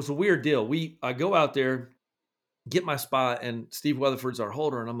it was a weird deal. I go out there, get my spot, and Steve Weatherford's our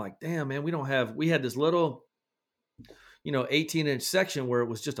holder, and I'm like, damn, man, we had this little, 18-inch section where it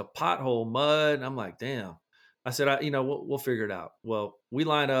was just a pothole, mud. And I'm like, damn. I said, we'll figure it out. Well, we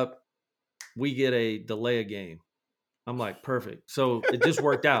line up, we get a delay a game. I'm like, perfect. So it just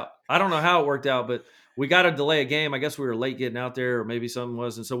worked out. I don't know how it worked out, but we got to delay a game. I guess we were late getting out there, or maybe something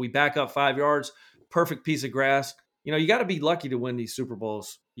was. And so we back up 5 yards, perfect piece of grass. You got to be lucky to win these Super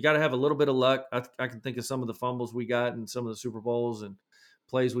Bowls. You got to have a little bit of luck. I can think of some of the fumbles we got and some of the Super Bowls and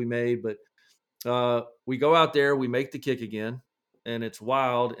plays we made. But we go out there, we make the kick again, and it's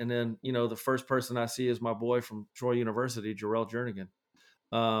wild. And then, the first person I see is my boy from Troy University, Jarrell Jernigan.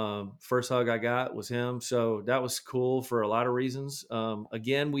 First hug I got was him. So that was cool for a lot of reasons.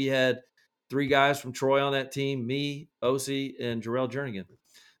 Again, we had 3 guys from Troy on that team, me, Osi, and Jarrell Jernigan.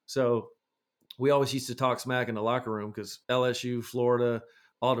 So we always used to talk smack in the locker room because LSU, Florida,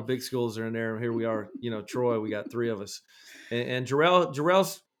 all the big schools are in there. And here we are, Troy, we got 3 of us. And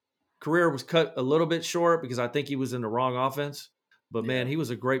Jarrell's career was cut a little bit short because I think he was in the wrong offense. But, man, he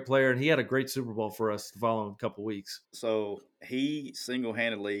was a great player, and he had a great Super Bowl for us the following couple weeks. So he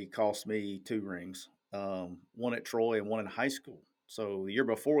single-handedly cost me 2 rings, one at Troy and one in high school. So the year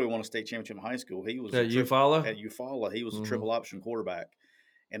before we won a state championship in high school, he was at Eufaula. At Eufaula, he was a triple option quarterback,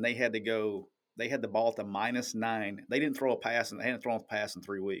 and they had the ball at the -9. They didn't throw a pass, and they hadn't thrown a pass in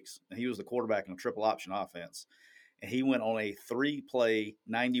 3 weeks. And he was the quarterback in a triple option offense. And he went on a 3-play,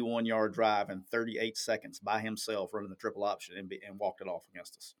 91-yard drive in 38 seconds by himself, running the triple option and walked it off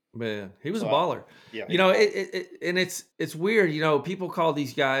against us. Man, he was a baller. Yeah, and it's weird. People call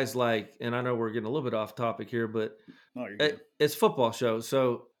these guys and I know we're getting a little bit off topic here, but it's football show.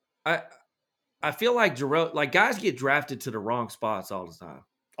 So I feel like Jarrell, guys get drafted to the wrong spots all the time.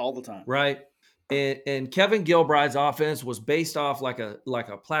 All the time, right? And Kevin Gilbride's offense was based off like a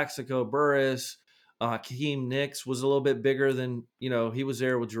Plaxico Burress. Hakeem Nicks was a little bit bigger than, he was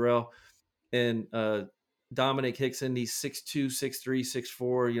there with Jarrell. And Dominic Hickson, these 6'2", 6'3",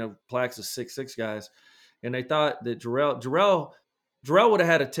 6'4", Plax is 6'6" guys. And they thought that Jarrell would have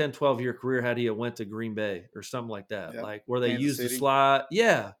had a 10, 12-year career had he went to Green Bay or something like that, Yep. like where they Kansas used City. the slide.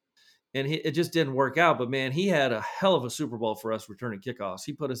 Yeah. And it just didn't work out. But, man, he had a hell of a Super Bowl for us returning kickoffs.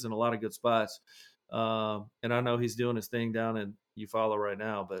 He put us in a lot of good spots. And I know he's doing his thing down in Eufaula right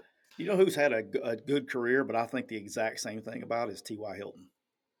now. But You know who's had a good career, but I think the exact same thing about is T.Y. Hilton.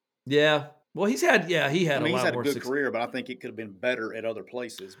 yeah. Well, he had I mean, a he's lot had a more good success. career, but I think it could have been better at other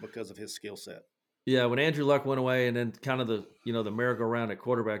places because of his skill set. Yeah, when Andrew Luck went away, and then kind of the the merry-go-round at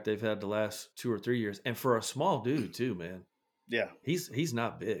quarterback they've had the last 2 or 3 years, and for a small dude too, man. Yeah, he's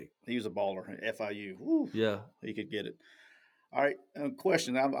not big. He was a baller at FIU. Woo, Yeah, he could get it. All right,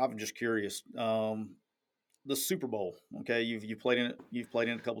 question. I'm just curious. The Super Bowl. Okay, you've played in it. You've played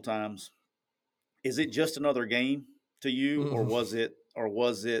in it a couple times. Is it just another game to you, or was it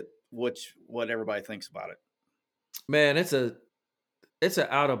what everybody thinks about it? Man, it's an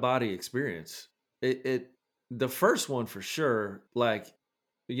out of body experience. The first one for sure. Like,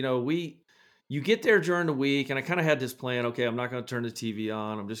 you get there during the week, and I kind of had this plan. Okay, I'm not going to turn the TV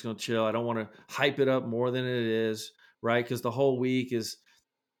on. I'm just going to chill. I don't want to hype it up more than it is, right? Because the whole week is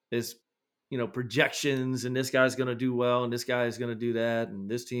projections, and this guy's going to do well, and this guy is going to do that, and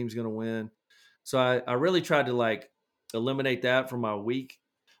this team's going to win. So I really tried to like eliminate that from my week,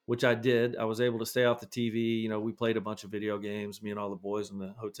 which I did. I was able to stay off the TV. We played a bunch of video games, me and all the boys in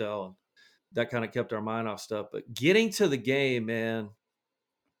the hotel, and that kind of kept our mind off stuff. But getting to the game, man,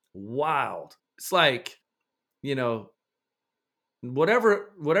 wild. It's like,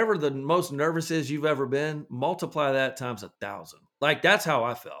 whatever the most nervous is you've ever been, multiply that times 1,000. Like, that's how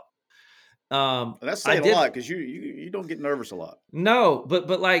I felt. That's saying a lot because you don't get nervous a lot. No,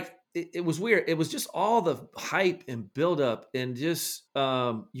 but like it was weird. It was just all the hype and buildup, and just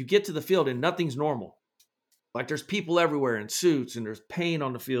you get to the field and nothing's normal. Like, there's people everywhere in suits, and there's paint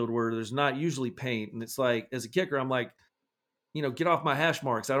on the field where there's not usually paint. And it's like, as a kicker, I'm like, get off my hash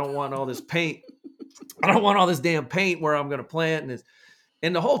marks. I don't want all this paint. I don't want all this damn paint where I'm going to plant.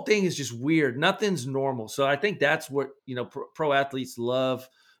 And the whole thing is just weird. Nothing's normal. So I think that's what, pro athletes love,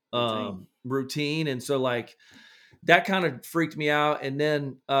 routine. And so, like, that kind of freaked me out. And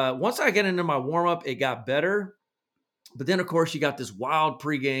then once I get into my warm up, it got better. But then, of course, you got this wild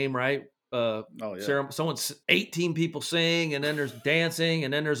pregame, right? Someone's 18 people sing, and then there's dancing,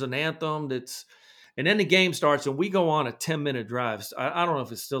 and then there's an anthem and then the game starts, and we go on a 10-minute drive. I don't know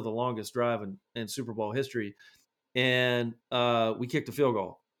if it's still the longest drive in Super Bowl history. And we kicked a field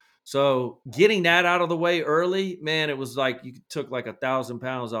goal. So getting that out of the way early, man, it was like you took like 1,000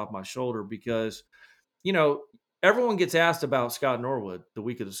 pounds off my shoulder, because, everyone gets asked about Scott Norwood the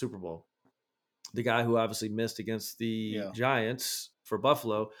week of the Super Bowl, the guy who obviously missed against the Giants for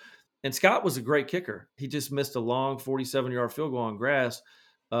Buffalo. And Scott was a great kicker. He just missed a long 47-yard field goal on grass,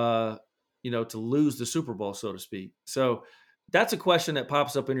 to lose the Super Bowl, so to speak. So that's a question that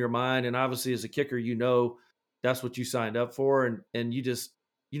pops up in your mind. And obviously, as a kicker, that's what you signed up for, and you just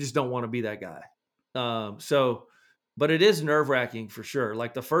don't want to be that guy. But it is nerve-wracking for sure.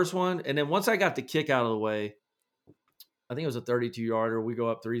 Like the first one, and then once I got the kick out of the way, I think it was a 32-yarder. We go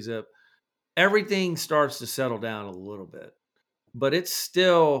up 3-zip. Everything starts to settle down a little bit, but it's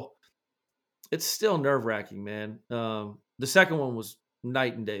still nerve-wracking, man. The second one was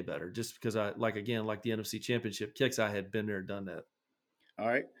night and day better, just because like the NFC Championship kicks, I had been there, done that. All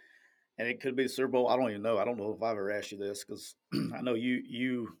right. And it could be the Super Bowl. I don't even know. I don't know if I've ever asked you this, because I know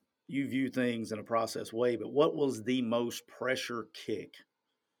you view things in a process way. But what was the most pressure kick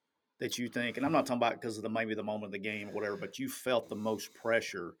that you think? And I'm not talking about because of maybe the moment of the game or whatever, but you felt the most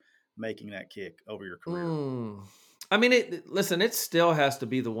pressure making that kick over your career. I mean, it still has to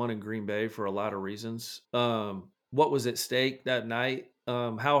be the one in Green Bay for a lot of reasons. What was at stake that night?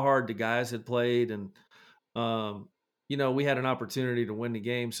 How hard the guys had played, and we had an opportunity to win the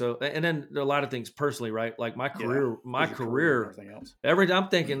game. So, and then a lot of things personally, right? Like my career, everything else. I'm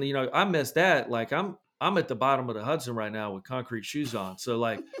thinking, I missed that. Like I'm at the bottom of the Hudson right now with concrete shoes on. So,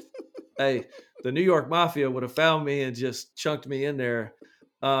 like, hey, the New York Mafia would have found me and just chunked me in there.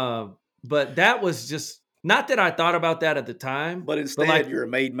 But that was just, not that I thought about that at the time. But instead, you're a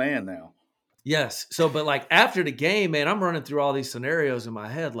made man now. Yes. So, but like after the game, man, I'm running through all these scenarios in my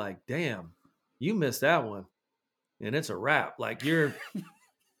head. Like, damn, you missed that one, and it's a wrap. Like, you're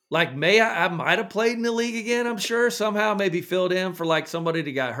like, I might have played in the league again. I'm sure somehow maybe filled in for like somebody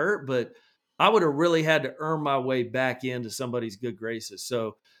that got hurt, but I would have really had to earn my way back into somebody's good graces.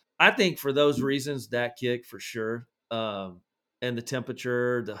 So I think for those reasons, that kick for sure. and the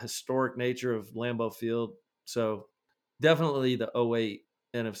temperature, the historic nature of Lambeau Field. So definitely the '08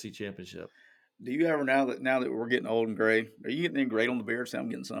 NFC Championship. Do you ever now that we're getting old and gray, are you getting any gray on the beard? So I'm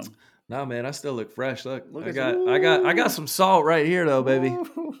getting some. No, man, I still look fresh. Look, Look I at got some salt right here though, baby,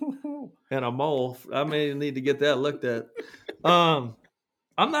 Ooh. and a mole. I may need to get that looked at. I'm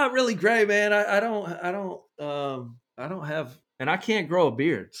not really gray, man. I don't have, and I can't grow a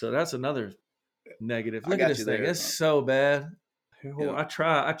beard, so that's another negative. I Look at got this you thing; there. it's so bad. Yeah. I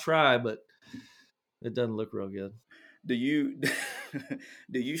try, but it doesn't look real good. Do you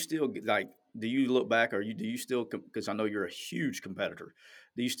do you still like? Do you look back, or do you still? Because I know you're a huge competitor.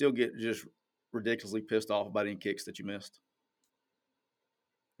 Do you still get just ridiculously pissed off about any kicks that you missed,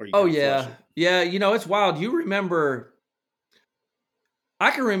 or you Oh kind of flush yeah, it? yeah. It's wild. You remember?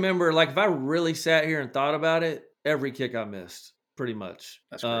 I can remember, like, if I really sat here and thought about it, every kick I missed, pretty much.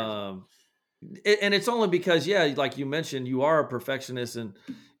 That's crazy. And it's only because, yeah, like you mentioned, you are a perfectionist, and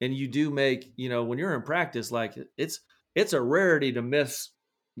you do make, when you're in practice, like it's a rarity to miss,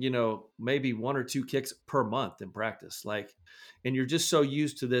 maybe one or two kicks per month in practice, like, and you're just so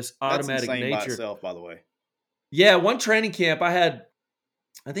used to this That's automatic insane by nature. itself, by the way. Yeah, one training camp I had,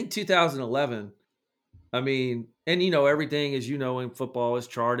 I think 2011. I mean, and everything, as in football, is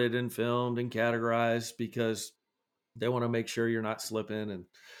charted and filmed and categorized because they want to make sure you're not slipping. And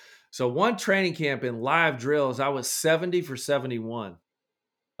so one training camp in live drills, I was 70 for 71.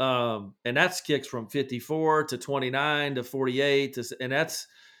 And that's kicks from 54 to 29 to 48 and that's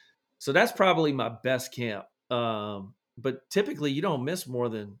probably my best camp. But typically you don't miss more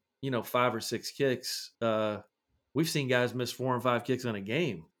than, 5 or 6 kicks. We've seen guys miss 4 and 5 kicks in a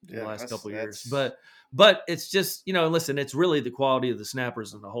game in the Yeah, last couple of years. that's But it's just, listen, it's really the quality of the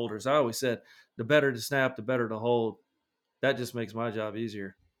snappers and the holders. I always said the better to snap, the better to hold. That just makes my job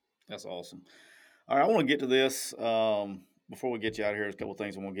easier. that's awesome. All right, I want to get to this. Before we get you out of here, there's a couple of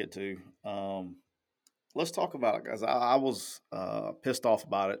things I want to get to. Let's talk about it, guys. I was pissed off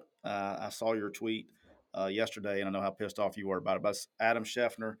about it. I saw your tweet yesterday, and I know how pissed off you were about it. But it's Adam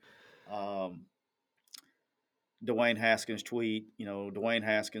Scheffner, um, Dwayne Haskins tweet. Dwayne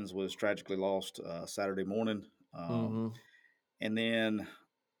Haskins was tragically lost Saturday morning, Mm-hmm. and then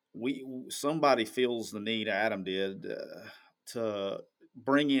somebody feels the need. Adam did to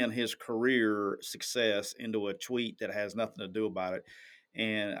bring in his career success into a tweet that has nothing to do about it.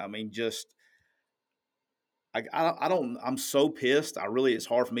 And I mean, just I don't. I'm so pissed. It's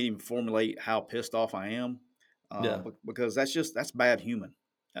hard for me to even formulate how pissed off I am, Yeah. because that's bad human.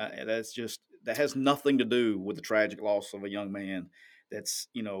 That has nothing to do with the tragic loss of a young man that's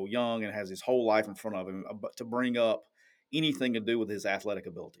young and has his whole life in front of him. But to bring up anything to do with his athletic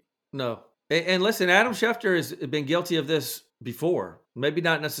ability. No. And listen, Adam Schefter has been guilty of this before. Maybe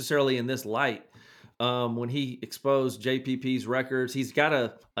not necessarily in this light. When he exposed JPP's records, he's got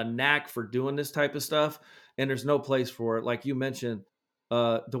a knack for doing this type of stuff, and there's no place for it. Like you mentioned,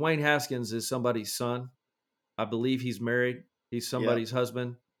 Dwayne Haskins is somebody's son. I believe he's married. He's somebody's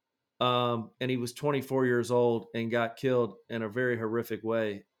husband. And he was 24 years old and got killed in a very horrific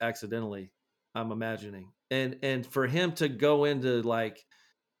way, accidentally, I'm imagining. And for him to go into like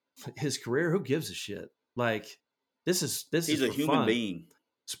his career, who gives a shit? Like this is He's a for human fun. being.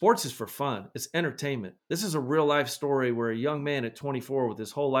 Sports is for fun. It's entertainment. This is a real life story where a young man at 24 with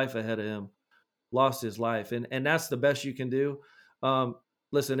his whole life ahead of him lost his life. And that's the best you can do.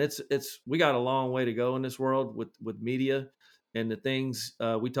 Listen, it's we got a long way to go in this world with media and the things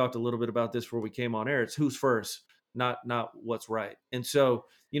we talked a little bit about this before we came on air. It's who's first, not what's right. And so,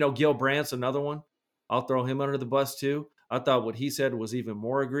 Gil Brandt's another one. I'll throw him under the bus too. I thought what he said was even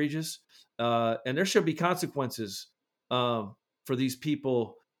more egregious. And there should be consequences for these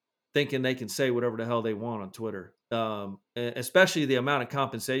people thinking they can say whatever the hell they want on Twitter, especially the amount of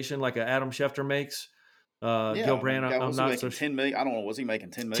compensation like a Adam Schefter makes. Gil I mean, Brandt, God, I'm was he not making so 10 million? I don't know. Was he making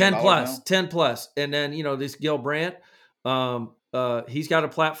 $10 million 10 plus, now? 10 plus. And then, this Gil Brandt, he's got a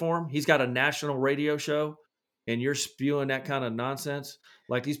platform. He's got a national radio show, and you're spewing that kind of nonsense.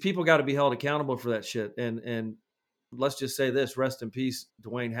 Like, these people got to be held accountable for that shit. And let's just say this, rest in peace,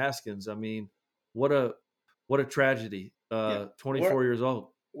 Dwayne Haskins. I mean, what a tragedy. 24 years old.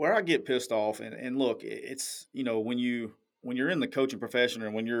 Where I get pissed off, and look, it's when you're in the coaching profession,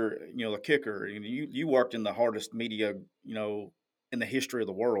 or when you're a kicker, you worked in the hardest media in the history of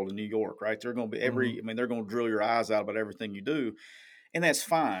the world in New York, right? They're going to be Mm-hmm. they're going to drill your eyes out about everything you do, and that's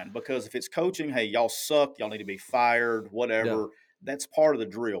fine, because if it's coaching, hey, y'all suck, y'all need to be fired, Yeah. whatever. That's part of the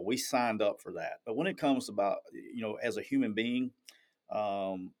drill. We signed up for that. But when it comes about as a human being,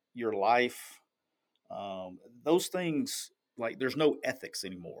 your life, those things. like there's no ethics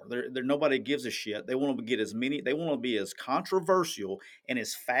anymore. There nobody gives a shit. They want to get as many. They want to be as controversial and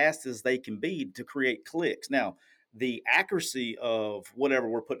as fast as they can be to create clicks. Now, the accuracy of whatever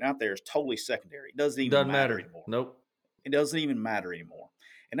we're putting out there is totally secondary. It doesn't even Doesn't matter matter. anymore. Nope. It doesn't even matter anymore.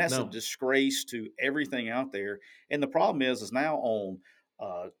 And that's a No. disgrace to everything out there. And the problem is now on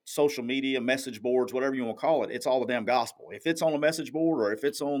social media, message boards, whatever you want to call it, it's all the damn gospel. If it's on a message board or if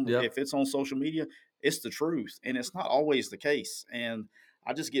it's on social media, it's the truth. And it's not always the case. And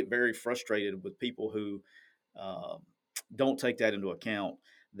I just get very frustrated with people who don't take that into account.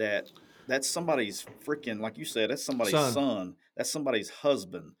 That's somebody's freaking, like you said, that's somebody's son. That's somebody's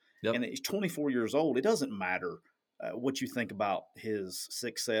husband. Yep. And he's 24 years old. It doesn't matter what you think about his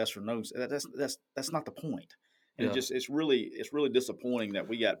success or no. That's not the point. And it's really disappointing that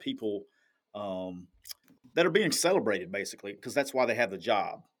we got people that are being celebrated basically because that's why they have the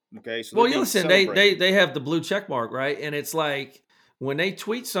job. Okay, so listen, they have the blue check mark, right? And it's like when they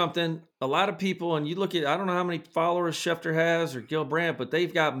tweet something, a lot of people, and you look at, I don't know how many followers Schefter has or Gil Brandt, but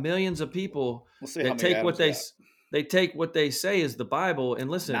they've got millions of people that take what they say is the Bible. And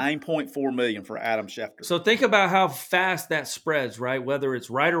listen, 9.4 million for Adam Schefter. So think about how fast that spreads, right? Whether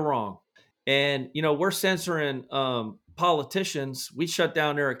it's right or wrong. And, we're censoring politicians. We shut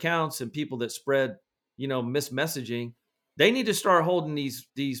down their accounts and people that spread, mismessaging. They need to start holding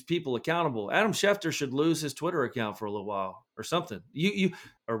these people accountable. Adam Schefter should lose his Twitter account for a little while or something. You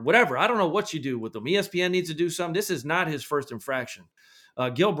or whatever. I don't know what you do with them. ESPN needs to do something. This is not his first infraction.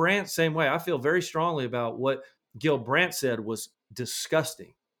 Gil Brandt, same way. I feel very strongly about what Gil Brandt said was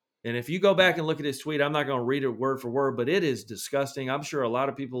disgusting. And if you go back and look at his tweet, I'm not going to read it word for word, but it is disgusting. I'm sure a lot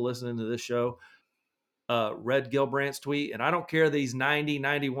of people listening to this show read Gil Brandt's tweet, and I don't care that he's 90,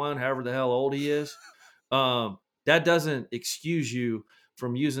 91, however the hell old he is. That doesn't excuse you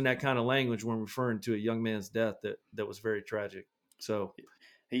from using that kind of language when referring to a young man's death that was very tragic. So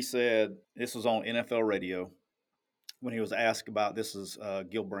he said, this was on NFL radio when he was asked about, this is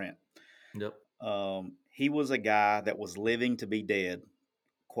Gil Brandt. Yep. He was a guy that was living to be dead.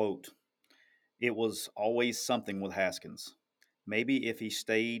 Quote, it was always something with Haskins. Maybe if he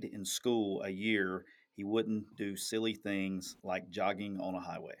stayed in school a year, he wouldn't do silly things like jogging on a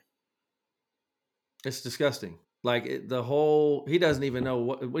highway. It's disgusting. Like he doesn't even know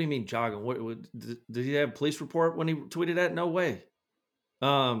what do you mean jogging? Did he have a police report when he tweeted that? No way.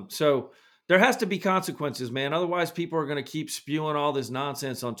 So there has to be consequences, man. Otherwise people are going to keep spewing all this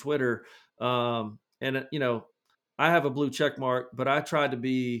nonsense on Twitter. I have a blue check mark, but I tried to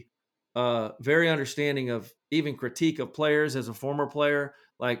be very understanding of even critique of players as a former player.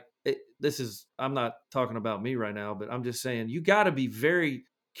 Like I'm not talking about me right now, but I'm just saying you got to be very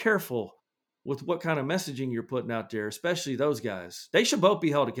careful with what kind of messaging you're putting out there, especially those guys. They should both be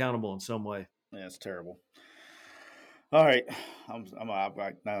held accountable in some way. Yeah, it's terrible. All right, I'm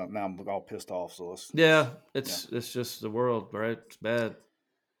all pissed off. So it's just the world, right? It's bad.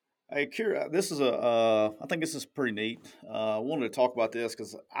 Hey, this is I think this is pretty neat. I wanted to talk about this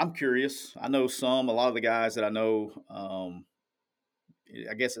because I'm curious. I know a lot of the guys that I know,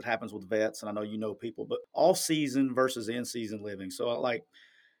 I guess it happens with vets, and I know you know people, but off season versus in season living. So like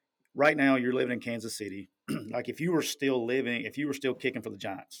right now you're living in Kansas City. Like if you were still kicking for the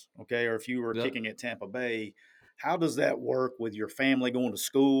Giants, okay, or if you were kicking at Tampa Bay, how does that work with your family going to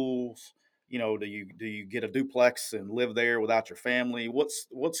schools? Do you get a duplex and live there without your family? What's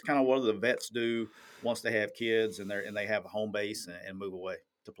kind of what do the vets do once they have kids and they have a home base and move away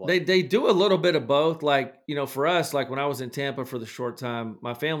to play? They do a little bit of both. Like, for us, like when I was in Tampa for the short time,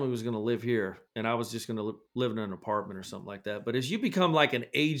 my family was going to live here and I was just going to live in an apartment or something like that. But as you become like an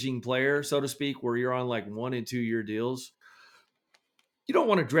aging player, so to speak, where you're on like 1 and 2 year deals, you don't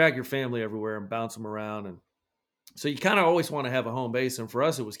want to drag your family everywhere and bounce them around. And so you kind of always want to have a home base. And for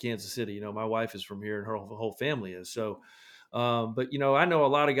us, it was Kansas City. My wife is from here and her whole family is. So, but I know a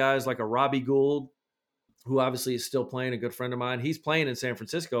lot of guys like a Robbie Gould, who obviously is still playing, a good friend of mine. He's playing in San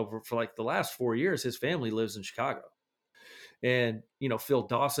Francisco for like the last 4 years. His family lives in Chicago. And, Phil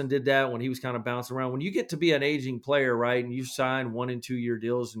Dawson did that when he was kind of bouncing around. When you get to be an aging player, right, and you sign 1 and 2 year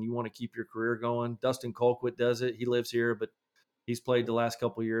deals and you want to keep your career going, Dustin Colquitt does it. He lives here, but he's played the last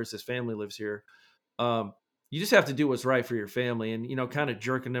couple of years. His family lives here. You just have to do what's right for your family, and, kind of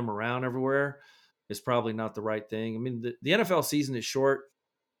jerking them around everywhere is probably not the right thing. I mean, the NFL season is short.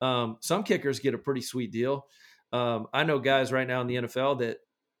 Some kickers get a pretty sweet deal. I know guys right now in the NFL that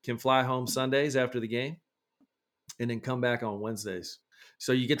can fly home Sundays after the game and then come back on Wednesdays.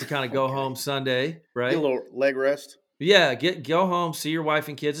 So you get to kind of go home Sunday, right? Get a little leg rest. Yeah. Go home, see your wife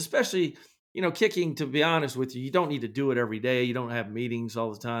and kids, especially, kicking, to be honest with you, you don't need to do it every day. You don't have meetings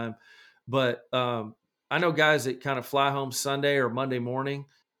all the time, but, I know guys that kind of fly home Sunday or Monday morning,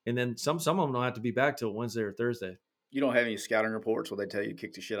 and then some of them don't have to be back till Wednesday or Thursday. You don't have any scouting reports where they tell you to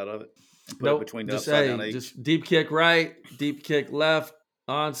kick the shit out of it and put it Nope. between the Just upside down H? just deep kick right, deep kick left,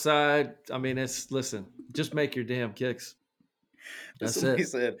 onside. I mean, listen, just make your damn kicks. That's Somebody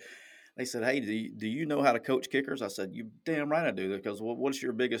it. They said, "Hey, do you know how to coach kickers?" I said, "You damn right I do." Because what's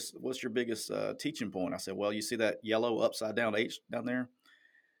your biggest teaching point? I said, "Well, you see that yellow upside down H down there?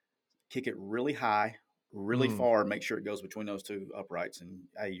 Kick it really high, really far. Make sure it goes between those two uprights, and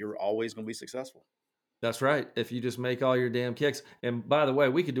hey, you're always going to be successful." That's right. If you just make all your damn kicks. And by the way,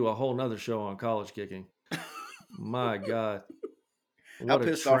 we could do a whole nother show on college kicking. My God. How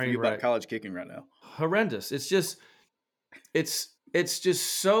pissed off are you about college kicking right now? Horrendous. It's just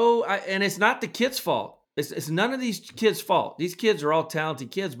so, and it's not the kids' fault. It's none of these kids' fault. These kids are all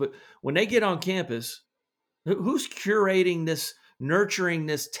talented kids, but when they get on campus, who's curating this, nurturing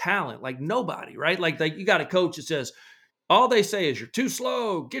this talent? Like nobody, right? Like you got a coach that says, all they say is you're too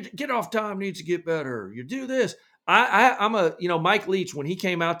slow. Get off time needs to get better. You do this. I'm Mike Leach, when he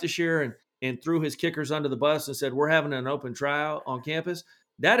came out this year and threw his kickers under the bus and said, we're having an open trial on campus.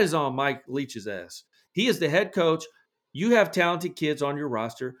 That is on Mike Leach's ass. He is the head coach. You have talented kids on your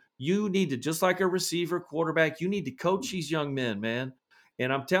roster. You need to, just like a receiver, quarterback, you need to coach these young men, man.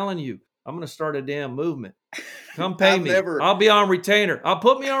 And I'm telling you, I'm going to start a damn movement. Come pay me. I'll be on retainer. I'll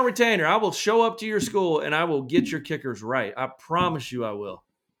put me on retainer. I will show up to your school and I will get your kickers right. I promise you I will.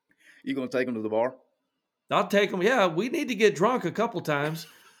 You going to take them to the bar? I'll take them. Yeah, we need to get drunk a couple times.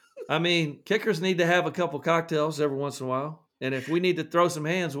 I mean, kickers need to have a couple cocktails every once in a while. And if we need to throw some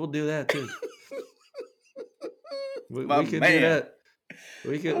hands, we'll do that too. we can do that.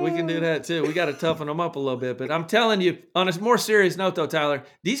 We can do that too. We got to toughen them up a little bit. But I'm telling you, on a more serious note though, Tyler,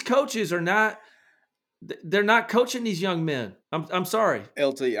 these coaches they're not coaching these young men. I'm sorry.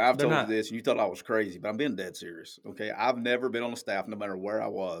 LT, I've told you this, and you thought I was crazy, but I'm being dead serious. Okay, I've never been on a staff, no matter where I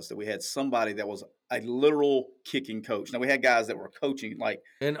was, that we had somebody that was a literal kicking coach. Now we had guys that were coaching, like,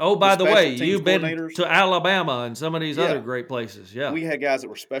 and by the way, you've been to Alabama and some of these other great places. Yeah, we had guys that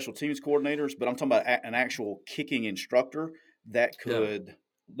were special teams coordinators, but I'm talking about an actual kicking instructor that could.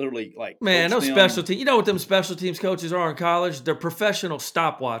 Literally, like, man, no special team. You know what them special teams coaches are in college? They're professional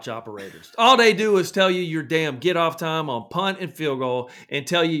stopwatch operators. All they do is tell you your damn get off time on punt and field goal and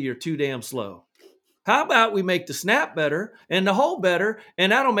tell you you're too damn slow. How about we make the snap better and the hole better,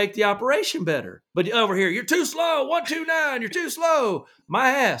 and that'll make the operation better? But over here, you're too slow. 129, you're too slow.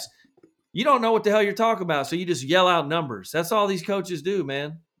 My ass. You don't know what the hell you're talking about, so you just yell out numbers. That's all these coaches do,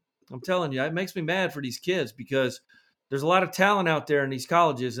 man. I'm telling you, it makes me mad for these kids because there's a lot of talent out there in these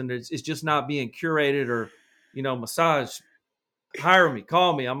colleges, and it's just not being curated or, massaged. Hire me,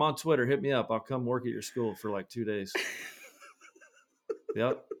 call me. I'm on Twitter. Hit me up. I'll come work at your school for like 2 days.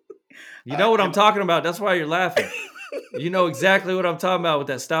 Yep. You know what I'm talking about. That's why you're laughing. You know exactly what I'm talking about with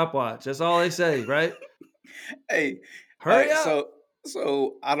that stopwatch. That's all they say, right? Hey, hurry up.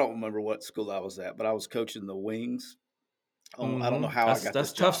 So I don't remember what school I was at, but I was coaching the wings. I don't know how I got this job.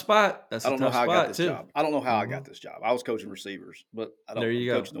 That's a tough spot. I don't know how I got this job. I don't know how I got this job. I was coaching receivers, but I don't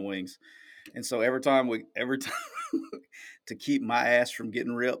know coaching the wings. And so every time to keep my ass from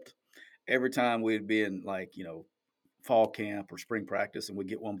getting ripped, every time we'd be in like, fall camp or spring practice and we'd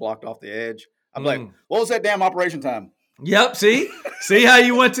get one blocked off the edge, I'm like, what was that damn operation time? Yep. See how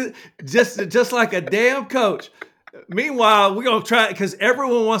you went to just like a damn coach. Meanwhile, we're going to try it because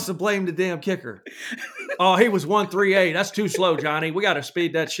everyone wants to blame the damn kicker. Oh, he was 138. That's too slow, Johnny. We got to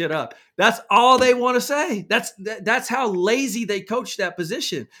speed that shit up. That's all they want to say. That's how lazy they coach that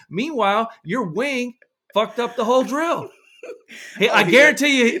position. Meanwhile, your wing fucked up the whole drill. I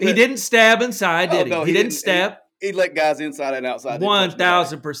guarantee you he didn't stab inside, did he? No, he didn't stab. He let guys inside and outside.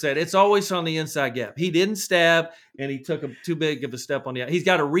 1,000%. It's always on the inside gap. He didn't stab, and he took too big of a step on the outside. He's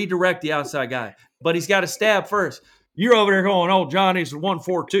got to redirect the outside guy, but he's got to stab first. You're over there going, oh, Johnny's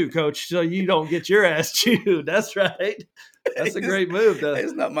 142, coach, so you don't get your ass chewed. That's right. That's a great move, though.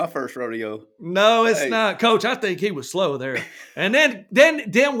 It's not my first rodeo. No, it's not. Coach, I think he was slow there. And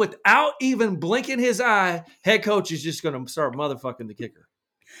then without even blinking his eye, head coach is just going to start motherfucking the kicker.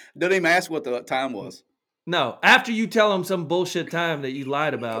 Didn't even ask what the time was. No, after you tell him some bullshit time that you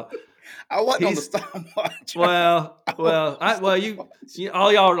lied about. I wasn't on the stopwatch. Well,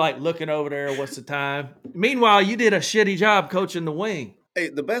 all y'all are like looking over there. What's the time? Meanwhile, you did a shitty job coaching the wing. Hey,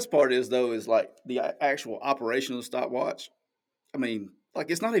 the best part is though is like the actual operation of the stopwatch. I mean, like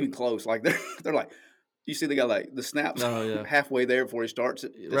it's not even close. Like they're like You see the guy like the snaps halfway there before he starts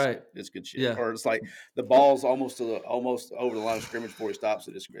it. It's good shit. Yeah. Or it's like the ball's almost over the line of scrimmage before he stops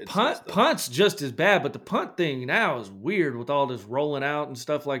it. It's great. Punt's just as bad, but the punt thing now is weird with all this rolling out and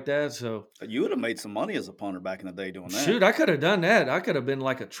stuff like that. So you would have made some money as a punter back in the day doing that. Shoot, I could have done that. I could have been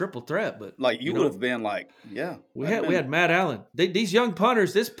like a triple threat, but like you would have been like, yeah. We had Matt Allen. These young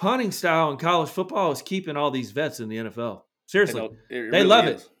punters, this punting style in college football is keeping all these vets in the NFL. Seriously, they love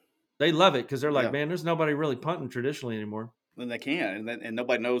it. They love it because they're like, man, there's nobody really punting traditionally anymore. And they can, and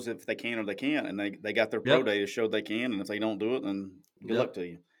nobody knows if they can or they can't. And they got their pro day to show they can. And if they don't do it, then good luck to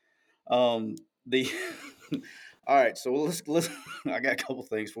you. All right, so let's. I got a couple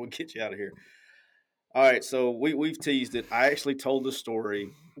things before we get you out of here. All right, so we've teased it. I actually told this story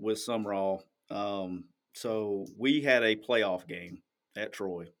with Sumrall. So we had a playoff game at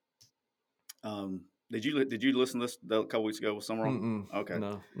Troy. Did you listen to this a couple weeks ago with Sumrall? Okay.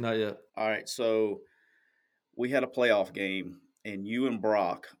 No, not yet. All right. So we had a playoff game, and you and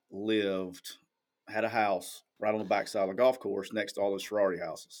Brock had a house right on the backside of the golf course next to all the sorority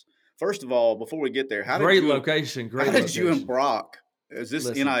houses. First of all, before we get there, how did you and Brock, is this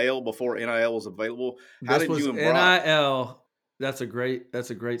NIL before NIL was available? How did you and Brock? NIL. This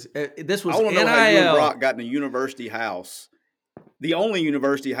was I want to NIL. know how you and Brock got in a university house. The only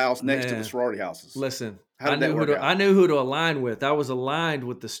university house next to the sorority houses. Listen, I knew who to align with. I was aligned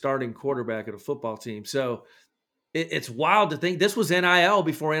with the starting quarterback of the football team. So it's wild to think this was NIL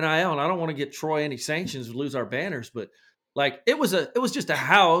before NIL, and I don't want to get Troy any sanctions and lose our banners, but like it was just a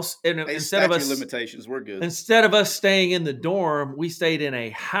house, and instead of us limitations, we're good. Instead of us staying in the dorm, we stayed in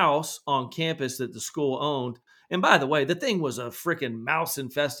a house on campus that the school owned. And by the way, the thing was a freaking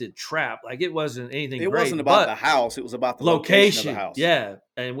mouse-infested trap. Like, it wasn't anything great. It wasn't about the house. It was about the location of the house. Yeah.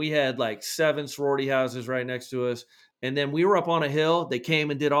 And we had like 7 sorority houses right next to us. And then we were up on a hill. They came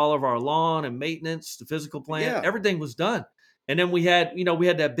and did all of our lawn and maintenance, the physical plant. Yeah. Everything was done. And then we had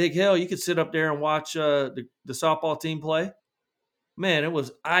that big hill. You could sit up there and watch the softball team play. Man, it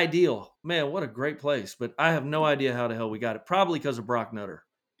was ideal. Man, what a great place. But I have no idea how the hell we got it. Probably because of Brock Nutter.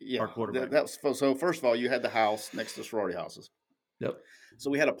 Yeah, our quarterback. So first of all, you had the house next to the sorority houses. Yep.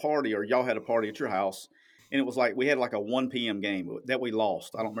 So we had a party, or y'all had a party at your house, and it was like we had like a 1 p.m. game that we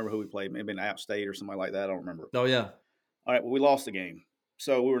lost. I don't remember who we played. Maybe an App State or somebody like that. I don't remember. Oh, yeah. All right, well, we lost the game.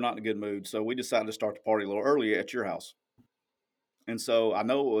 So we were not in a good mood. So we decided to start the party a little earlier at your house. And so I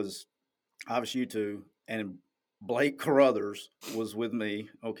know it was obviously you two, and Blake Carruthers was with me,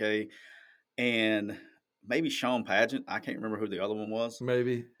 okay, and maybe Sean Pageant. I can't remember who the other one was.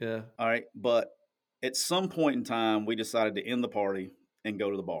 Maybe, yeah. All right. But at some point in time, we decided to end the party and go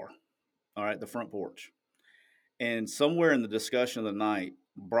to the bar. All right, the front porch. And somewhere in the discussion of the night,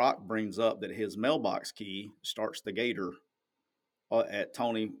 Brock brings up that his mailbox key starts the gator at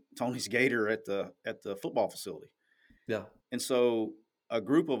Tony's Gator at the football facility. Yeah. And so a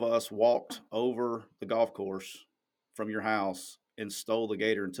group of us walked over the golf course from your house and stole the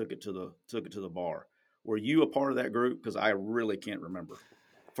gator and took it to the bar. Were you a part of that group? Because I really can't remember.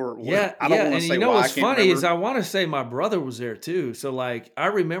 I don't want to say why. What's funny is I want to say my brother was there too. So like I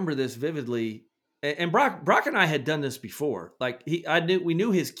remember this vividly. And Brock and I had done this before. Like we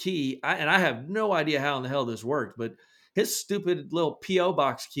knew his key, and I have no idea how in the hell this worked, but his stupid little PO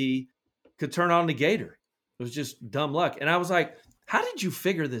box key could turn on the gator. It was just dumb luck. And I was like, "How did you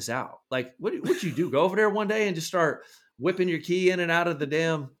figure this out? Like, what'd you do? Go over there one day and just start whipping your key in and out of the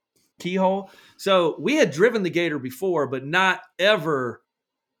damn keyhole?" So we had driven the gator before, but not ever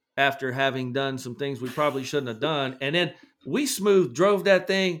after having done some things we probably shouldn't have done. And then we drove that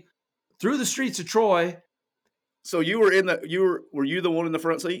thing through the streets of Troy. So were you the one in the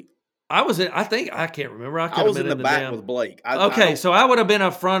front seat? I was I can't remember. I was in the back with Blake. So I would have been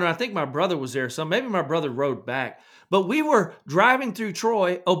up front, and I think my brother was there. So maybe my brother rode back. But we were driving through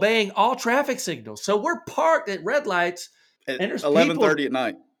Troy, obeying all traffic signals. So we're parked at red lights. At 11:30 at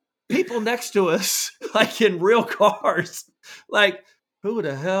night. People next to us, like in real cars, like, who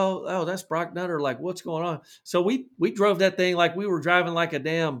the hell? Oh, that's Brock Nutter. Like, what's going on? So we drove that thing like we were driving like a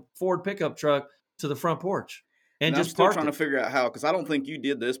damn Ford pickup truck to the front porch, and just I'm still trying to figure out how, because I don't think you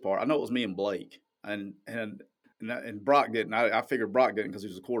did this part. I know it was me and Blake, and Brock didn't. I figured Brock didn't because he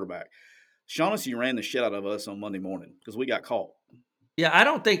was a quarterback. Shaughnessy ran the shit out of us on Monday morning because we got caught. Yeah, I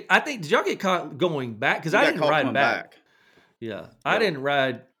think did y'all get caught going back? Because I didn't ride back. Yeah, I didn't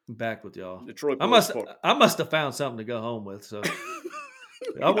ride back with y'all. I must have found something to go home with, so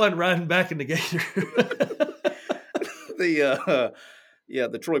I wasn't riding back in the gator.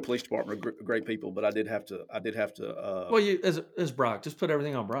 The Troy Police Department are great people, but I did have to. Well, you as Brock, just put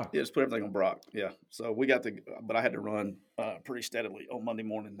everything on Brock. Yeah, just put everything on Brock. Yeah, so but I had to run pretty steadily on Monday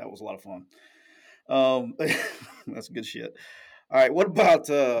morning. That was a lot of fun. That's good shit. All right, what about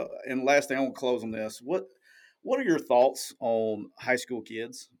and last thing I want to close on this. What are your thoughts on high school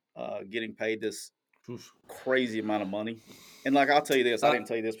kids getting paid this Oof. crazy amount of money? And like I'll tell you this, I Uh, didn't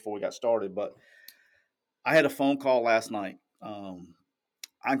tell you this before we got started, but I had a phone call last night.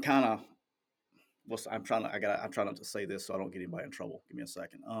 I'm kind of I'm trying to I'm trying not to say this so I don't get anybody in trouble. Give me a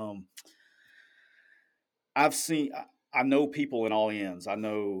second. I've seen I know people in all ends. I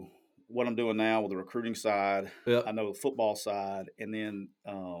know what I'm doing now with the recruiting side. yeah, I know the football side, and then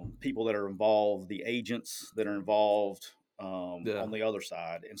people that are involved, the agents that are involved yeah. on the other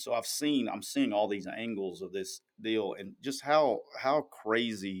side. And so I'm seeing all these angles of this deal, and just how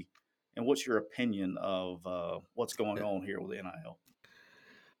crazy. And what's your opinion of what's going on here with the NIL?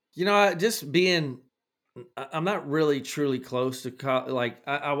 Just being, I'm not really truly close to like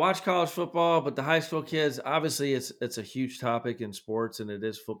I watch college football, but the high school kids, obviously, it's a huge topic in sports, and it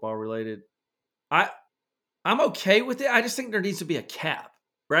is football related. I I'm okay with it. I just think there needs to be a cap,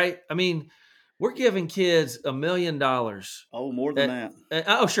 right? I mean, we're giving kids $1 million. Oh, more than At, that.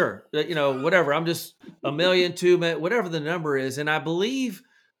 oh, sure, whatever. I'm just a million, 2 million, whatever the number is, and I believe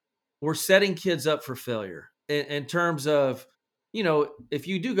we're setting kids up for failure in terms of, if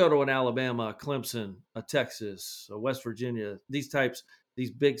you do go to an Alabama, a Clemson, a Texas, a West Virginia, these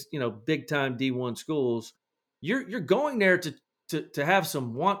big, big time D1 schools, you're going there to have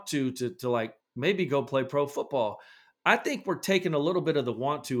some want to like maybe go play pro football. I think we're taking a little bit of the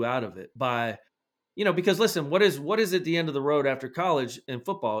want to out of it by, because listen, what is at the end of the road after college in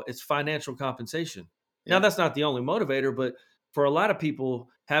football? It's financial compensation. Now Yeah. that's not the only motivator, but for a lot of people,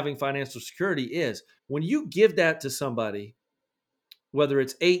 having financial security is when you give that to somebody, whether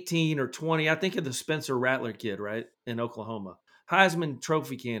it's 18 or 20. I think of the Spencer Rattler kid, right, in Oklahoma, Heisman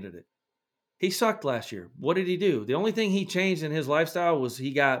Trophy candidate. He sucked last year. What did he do? The only thing he changed in his lifestyle was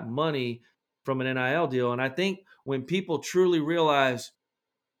he got money from an NIL deal. And I think when people truly realize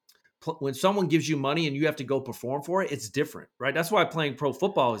when someone gives you money and you have to go perform for it, it's different, right? That's why playing pro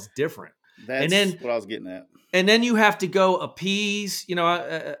football is different. And That's then what I was getting at. and then you have to go appease,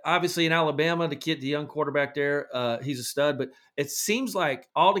 obviously in Alabama, the young quarterback there, he's a stud. But it seems like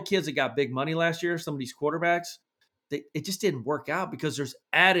all the kids that got big money last year, some of these quarterbacks, it just didn't work out because there's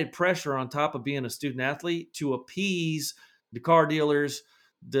added pressure on top of being a student athlete to appease the car dealers,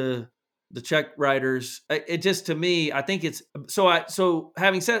 the check writers. It just, to me, I think it's so.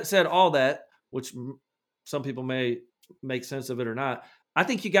 Having said all that, which some people may make sense of it or not, I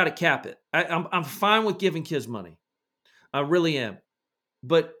think you got to cap it. I'm fine with giving kids money. I really am,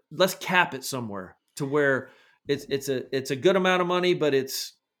 but let's cap it somewhere to where it's a good amount of money, but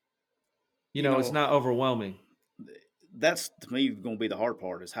it's You it's know, not overwhelming. that's to me going to be the hard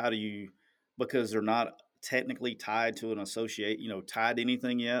part is how do you because they're not technically tied to an associate, tied to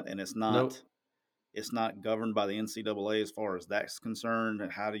anything yet, and Nope. it's not governed by the NCAA as far as that's concerned.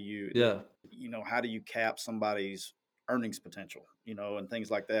 And how do you Yeah. how do you cap somebody's earnings potential, and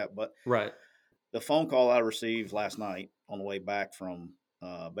things like that. But Right. the phone call I received last night on the way back from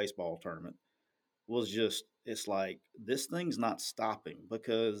baseball tournament was just it's like this thing's not stopping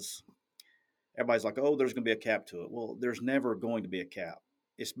because everybody's like, oh, there's going to be a cap to it. Well, there's never going to be a cap.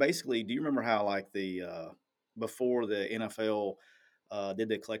 It's basically, do you remember how like the before the NFL did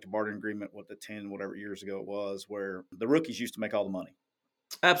the collective bargaining agreement with the 10 whatever years ago it was, where the rookies used to make all the money.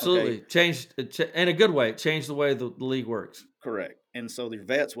 Okay, Absolutely. Changed in a good way. It changed the way the league works. correct. And so the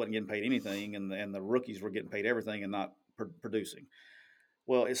vets wasn't getting paid anything, and the rookies were getting paid everything and not producing.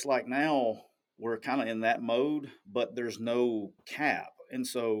 Well, it's like now we're kind of in that mode, but there's no cap, and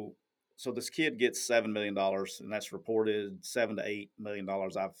so this kid gets $7 million, and that's reported $7 to $8 million.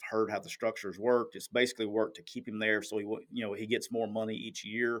 I've heard how the structures worked. It's basically worked to keep him there, so he gets more money each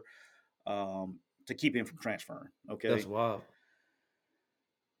year to keep him from transferring. That's Okay, wild.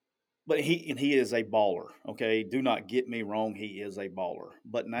 but he is a baller. Okay, do not get me wrong, he is a baller.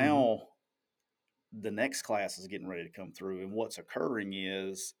 But Hmm. now the next class is getting ready to come through, and what's occurring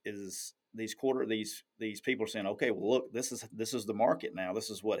is these people are saying, okay, well, look, this is the market now. This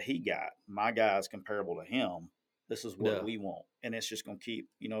is what he got. My guy is comparable to him. This is what Yeah. we want, and it's just going to keep,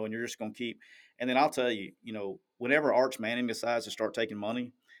 and you're just going to keep. And then I'll tell you, whenever Arch Manning decides to start taking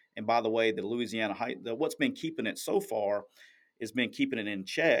money, and by the way, the Louisiana what's been keeping it so far is been keeping it in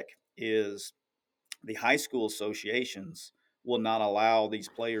check is the high school associations will not allow these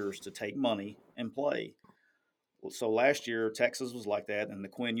players to take money and play. So last year, Texas was like that, and the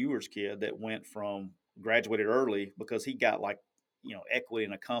Quinn Ewers kid that went from graduated early because he got like equity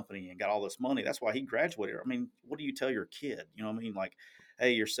in a company and got all this money. That's why he graduated. I mean, what do you tell your kid? You know what I mean? Like,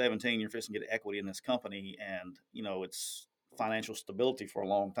 hey, you're 17, you're fixing to get equity in this company, and it's financial stability for a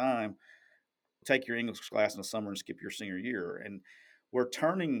long time. take your English class in the summer and skip your senior year. And we're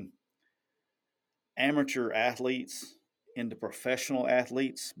turning amateur athletes into professional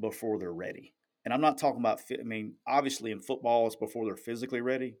athletes before they're ready. And I'm not talking about, obviously in football, it's before they're physically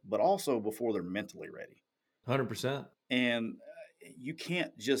ready, but also before they're mentally ready. 100%. And you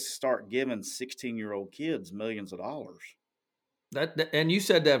can't just start giving 16-year-old kids millions of dollars. And you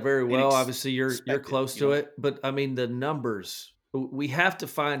said that very well. Obviously, you're close to it. But, I mean, the numbers, we have to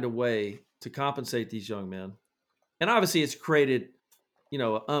find a way to compensate these young men. And obviously, it's created,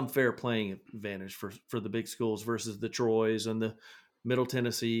 an unfair playing advantage for the big schools versus the Troys and the Middle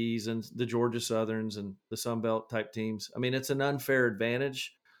Tennessees and the Georgia Southerns and the Sun Belt type teams. I mean, it's an unfair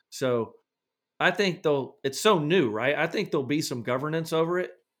advantage. So I think it's so new, right? I think there'll be some governance over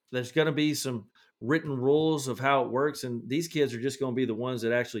it. There's going to be some written rules of how it works. And these kids are just going to be the ones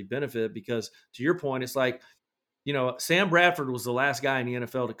that actually benefit because, to your point, it's like, Sam Bradford was the last guy in the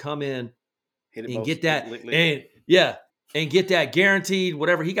NFL to come in and get that. And get that guaranteed,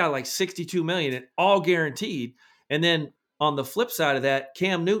 whatever. He got like $62 million and all guaranteed. And then on the flip side of that,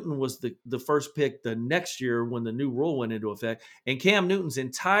 Cam Newton was the first pick the next year when the new rule went into effect. And Cam Newton's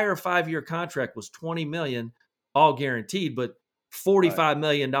entire 5-year contract was $20 million, all guaranteed, but $45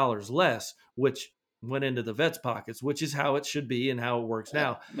 million less, which went into the vets' pockets, which is how it should be and how it works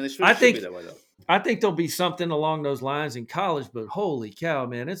now. I think be that way, though. I think there'll be something along those lines in college, but holy cow,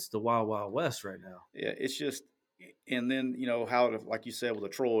 man, it's the wild, wild west right now. Yeah, it's just. And then, how, like you said, with the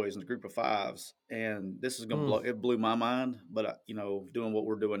Troys and the group of fives, and this is going to blow, it blew my mind, but, doing what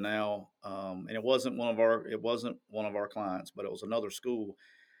we're doing now, and it wasn't one of our clients, but it was another school.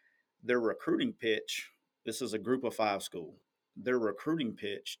 Their recruiting pitch, this is a group of 5 school. Their recruiting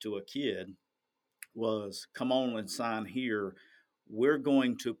pitch to a kid was, come on and sign here. We're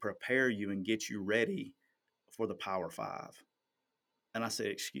going to prepare you and get you ready for the Power 5. And I said,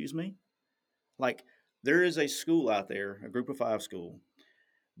 excuse me? Like, there is a school out there, a group of 5 school,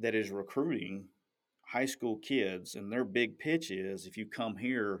 that is recruiting high school kids, and their big pitch is, if you come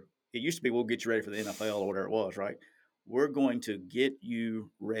here, it used to be, we'll get you ready for the NFL or whatever it was, right? We're going to get you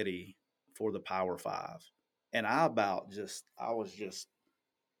ready for the Power 5. And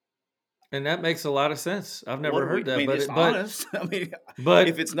and that makes a lot of sense. I've never heard that, but it's honest. But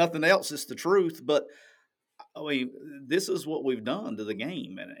if it's nothing else, it's the truth. But this is what we've done to the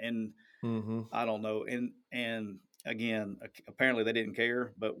game, and I don't know. And again, apparently they didn't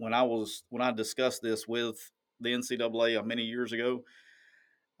care. But when I discussed this with the NCAA many years ago,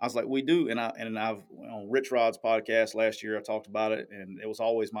 I was like, we do. And I've on Rich Rod's podcast last year, I talked about it, and it was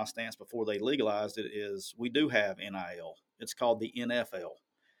always my stance before they legalized it is we do have NIL. It's called the NFL.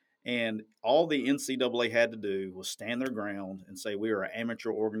 And all the NCAA had to do was stand their ground and say, we are an amateur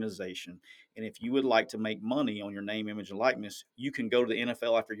organization. And if you would like to make money on your name, image, and likeness, you can go to the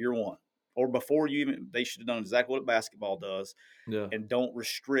NFL after year 1. Or before they should have done exactly what basketball does, and don't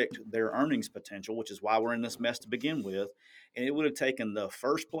restrict their earnings potential, which is why we're in this mess to begin with. And it would have taken the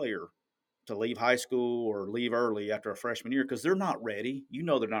first player to leave high school or leave early after a freshman year because they're not ready.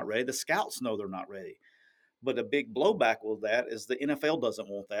 They're not ready. The scouts know they're not ready. But a big blowback with that is the NFL doesn't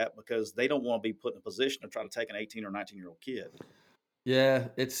want that because they don't want to be put in a position to try to take an 18 or 19-year-old kid. Yeah,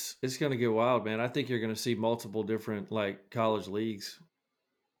 it's going to get wild, man. I think you're going to see multiple different college leagues.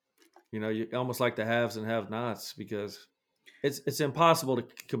 You almost like the haves and have-nots because it's impossible to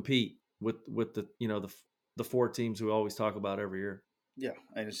compete with the the 4 teams we always talk about every year. Yeah,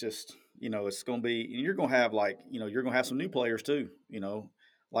 and it's just it's going to be, and you're going to have you're going to have some new players too.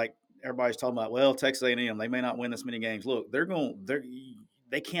 Like everybody's talking about. Well, Texas A&M, they may not win this many games. Look,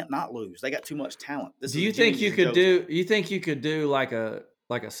 they can't not lose. They got too much talent. Do you think you could do? You think you could do like a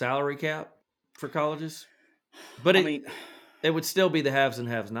salary cap for colleges? But it would still be the haves and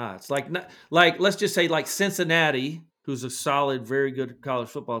have-nots. Like let's just say like Cincinnati, who's a solid, very good college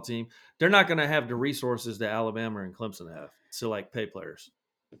football team. They're not going to have the resources that Alabama and Clemson have to pay players.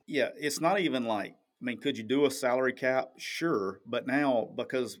 Yeah, it's not even like. Could you do a salary cap? Sure, but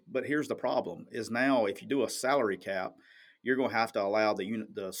here's the problem: is now if you do a salary cap, you're going to have to allow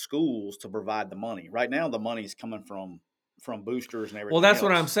the schools to provide the money. Right now, the money's coming from boosters and everything. Well, that's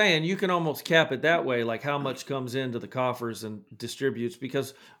what I'm saying. You can almost cap it that way, like how much comes into the coffers and distributes,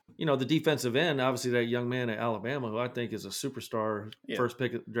 because the defensive end, obviously that young man at Alabama, who I think is a superstar, first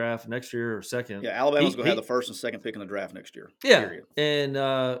pick of the draft next year or second. Yeah, Alabama's going to have the first and second pick in the draft next year. Yeah, period.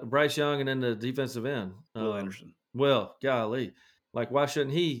 And Bryce Young, and then the defensive end, Will Anderson. Well, golly. Why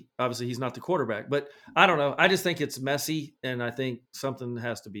shouldn't he? Obviously, he's not the quarterback. But I don't know. I just think it's messy, and I think something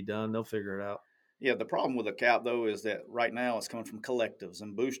has to be done. They'll figure it out. Yeah, the problem with the cap, though, is that right now it's coming from collectives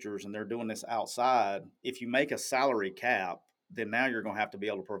and boosters, and they're doing this outside. If you make a salary cap, then now you're going to have to be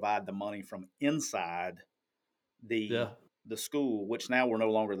able to provide the money from inside the school, which now we're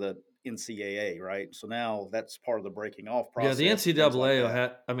no longer the NCAA, right? So now that's part of the breaking off process. Yeah, the NCAA will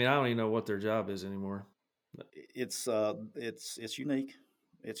have. I mean, I don't even know what their job is anymore. It's unique.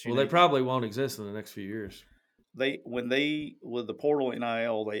 It's well, unique. they probably won't exist in the next few years. With the portal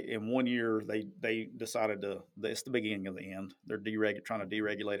NIL, in 1 year they decided it's the beginning of the end. They're trying to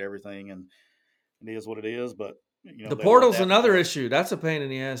deregulate everything, and it is what it is. But the portal's another issue. That's a pain in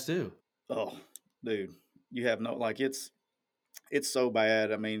the ass too. Oh, dude, you have it's so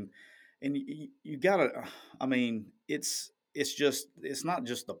bad. I mean, and you gotta. I mean, it's not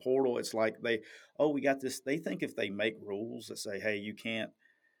just the portal. It's like we got this. They think if they make rules that say, hey, you can't,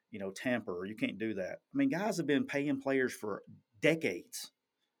 tamper, or you can't do that. I mean, guys have been paying players for decades.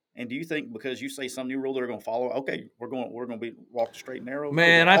 And do you think because you say some new rule they're going to follow? Okay, we're going to be walk the straight and narrow.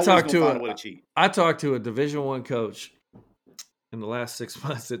 Man, I talked to a Division I coach in the last 6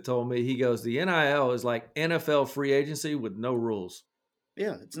 months that told me, he goes, the NIL is like NFL free agency with no rules.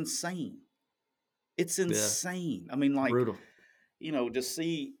 Yeah, it's insane. It's insane. Yeah. I mean, like, brutal. To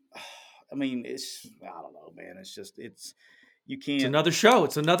see. I mean, I don't know, man. You can't. It's another show.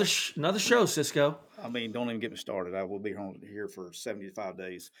 It's another show, Cisco. I mean, don't even get me started. I will be here for 75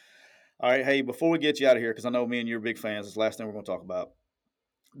 days. All right. Hey, before we get you out of here, because I know me and you are big fans, this is the last thing we're going to talk about.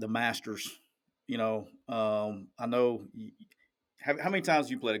 The Masters. I know. How many times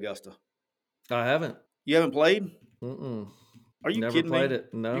have you played Augusta? I haven't. You haven't played? Mm-mm. Are you Never kidding played me?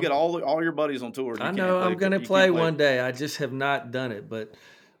 it. No. You got all your buddies on tour. I know. I'm going to play one day. I just have not done it. But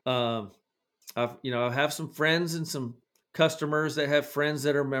I have some friends and some customers that have friends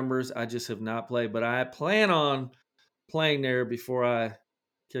that are members. I just have not played. But I plan on playing there before I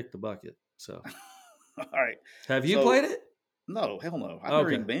kick the bucket. So. All right. Have you played it? No. Hell no. I've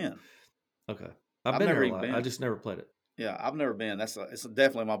never even been. Okay. I've been there a lot. I just never played it. Yeah, I've never been. It's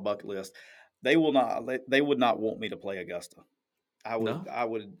definitely my bucket list. They would not want me to play Augusta. I'm one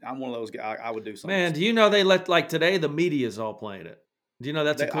of those guys. I would do something. Man, do you know they let today the media is all playing it? Do you know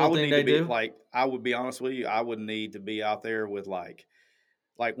that's a cool thing they do? I would be honest with you. I would need to be out there with so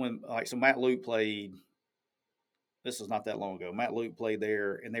Matt Luke played. This is not that long ago. Matt Luke played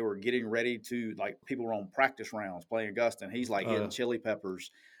there, and they were getting ready to people were on practice rounds playing Augusta, and he's hitting chili peppers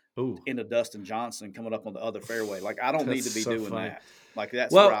into Dustin Johnson coming up on the other fairway. I don't need to be doing that.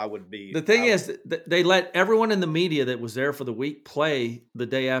 That's where I would be. The thing is, they let everyone in the media that was there for the week play the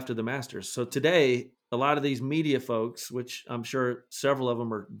day after the Masters. So today, a lot of these media folks, which I'm sure several of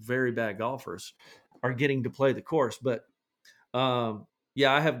them are very bad golfers, are getting to play the course. But I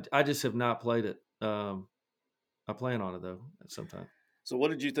just have not played it. I plan on it though at some time. So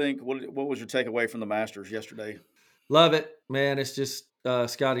what did you think? What was your takeaway from the Masters yesterday? Love it, man. It's just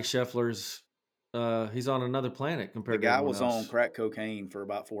Scotty Scheffler's. He's on another planet compared to everyone else. The guy was on crack cocaine for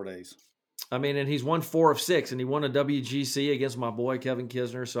about 4 days. I mean, and he's won 4 of 6, and he won a WGC against my boy Kevin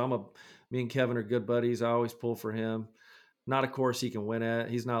Kisner. So me and Kevin are good buddies. I always pull for him. Not a course he can win at.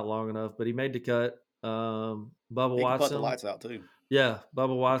 He's not long enough, but he made the cut. Bubba Watson put the lights out too. Yeah,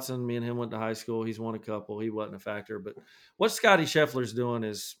 Bubba Watson. Me and him went to high school. He's won a couple. He wasn't a factor, but what Scotty Scheffler's doing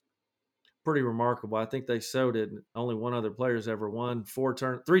is pretty remarkable. I think they showed it. Only one other player's ever won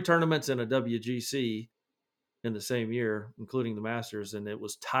 3 tournaments in a WGC in the same year, including the Masters, and it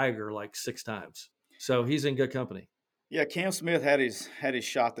was Tiger 6 times. So he's in good company. Yeah, Cam Smith had his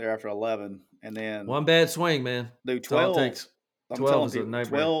shot there after 11, and then one bad swing, man. Dude, 12 takes. 12 is a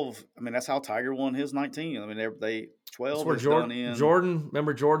nightmare. 12. I mean, that's how Tiger won his 19. I mean, they 12 is done in.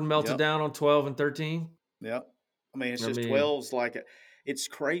 Remember Jordan melted down on 12 and 13. Yep. I mean, it's just 12's it's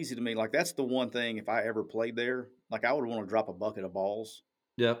crazy to me. That's the one thing. If I ever played there, I would want to drop a bucket of balls.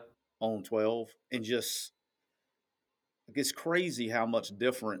 Yep. On 12, and just it's crazy how much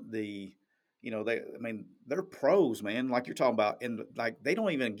different they're pros, man. You're talking about, and they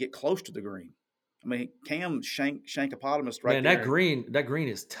don't even get close to the green. I mean, Cam Shankopotamus right there. Man, that green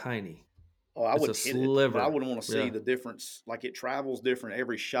is tiny. Oh, I would hit it, but I wouldn't want to see the difference. It travels different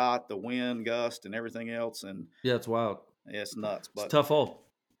every shot, the wind gust, and everything else. And yeah, it's wild. Yeah, it's nuts. But it's a tough hole.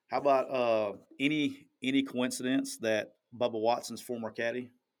 How about any coincidence that Bubba Watson's former caddy?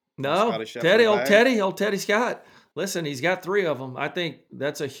 No, Teddy Scott. Listen, he's got 3 of them. I think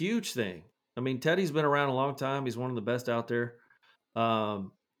that's a huge thing. I mean, Teddy's been around a long time. He's one of the best out there. That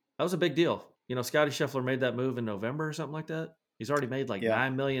was a big deal. Scotty Scheffler made that move in November or something like that. He's already made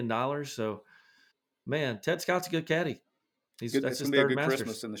 $9 million. So, man, Ted Scott's a good caddy. That's his third Masters.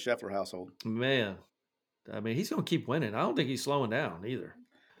 Christmas in the Scheffler household. Man, I mean, he's going to keep winning. I don't think he's slowing down either.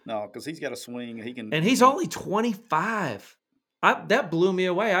 No, because he's got a swing. And he's only 25. That blew me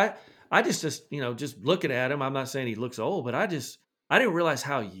away. I just just looking at him, I'm not saying he looks old, but I didn't realize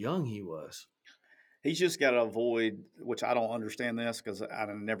how young he was. He's just got to avoid, which I don't understand this because I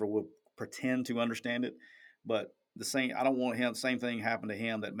never will pretend to understand it. But I don't want same thing happen to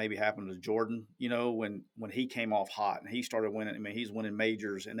him that maybe happened to Jordan. When he came off hot and he started winning. I mean, he's winning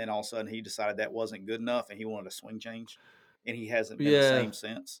majors, and then all of a sudden he decided that wasn't good enough, and he wanted a swing change, and he hasn't been the Yeah, same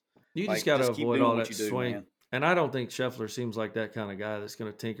since. you just got to Just keep avoid doing all what that you do, swing. man. And I don't think Scheffler seems like that kind of guy that's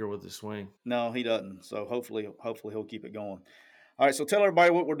going to tinker with the swing. No, he doesn't. So hopefully he'll keep it going. All right, so tell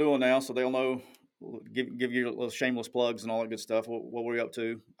everybody what we're doing now, so they'll know. Give you little shameless plugs and all that good stuff. What were you up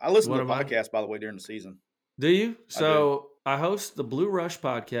to? I listen to the podcast, by the way, during the season. Do you? So I host the Blue Rush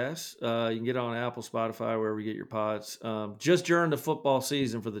podcast. You can get it on Apple, Spotify, wherever you get your pods. Just during the football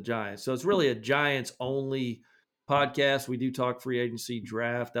season for the Giants. So it's really a Giants only podcast. We do talk free agency,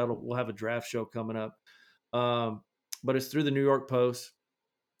 draft. We'll have a draft show coming up. But it's through the New York Post.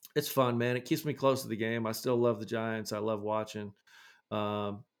 It's fun, man. It keeps me close to the game. I still love the Giants. I love watching.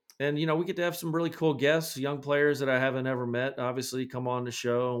 And, we get to have some really cool guests, young players that I haven't ever met, obviously come on the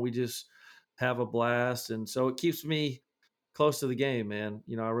show, and we just have a blast. And so it keeps me close to the game, man.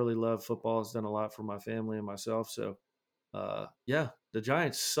 I really love football. It's done a lot for my family and myself. So, the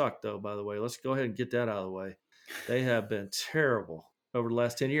Giants suck, though, by the way. Let's go ahead and get that out of the way. They have been terrible over the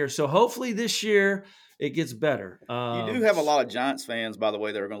last 10 years. So hopefully this year it gets better. You do have a lot of Giants fans, by the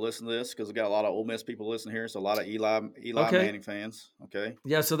way, that are going to listen to this because we got a lot of Ole Miss people listening here. So a lot of Eli Manning fans. Okay.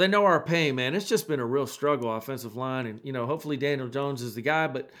 Yeah, so they know our pain, man. It's just been a real struggle, offensive line. And, hopefully Daniel Jones is the guy.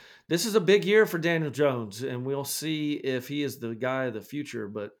 But this is a big year for Daniel Jones, and we'll see if he is the guy of the future.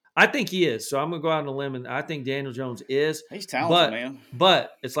 But I think he is. So I'm going to go out on a limb, and I think Daniel Jones is. He's talented, man.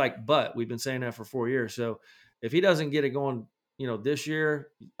 But it's we've been saying that for 4 years. So if he doesn't get it going, this year,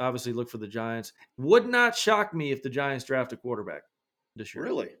 obviously look for the Giants. Would not shock me if the Giants draft a quarterback this year.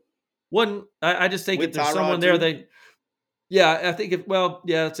 Really? Wouldn't. I just think if there's someone there, that's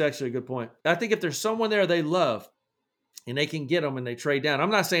actually a good point. I think if there's someone there they love and they can get them and they trade down.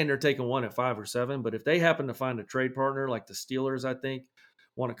 I'm not saying they're taking one at 5 or 7, but if they happen to find a trade partner like the Steelers, I think,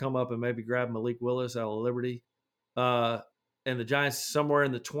 want to come up and maybe grab Malik Willis out of Liberty, and the Giants somewhere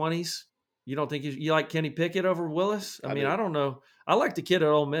in the 20s, you don't think you like Kenny Pickett over Willis? I mean, I don't know. I like the kid at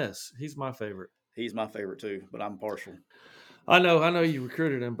Ole Miss. He's my favorite. He's my favorite too, but I'm partial. I know you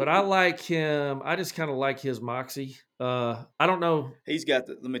recruited him, but I like him. I just kind of like his moxie. I don't know. He's got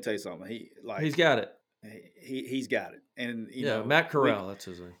let me tell you something. He's got it. He's got it. And Matt Corral, that's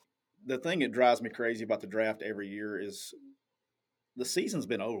his name. The thing that drives me crazy about the draft every year is the season's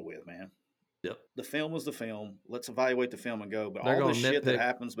been over with, man. Yep. The film was the film. Let's evaluate the film and go. But They're all the shit that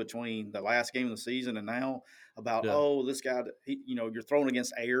happens between the last game of the season and now about, this guy, you're throwing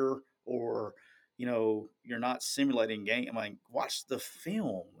against air or, you're not simulating game. I mean, watch the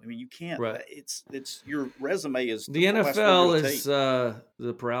film. I mean, you can't. Right. It's your resume is. The NFL is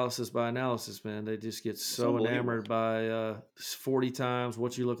the paralysis by analysis, man. They just get so enamored by 40 times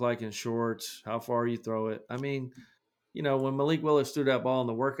what you look like in shorts, how far you throw it. I mean, when Malik Willis threw that ball in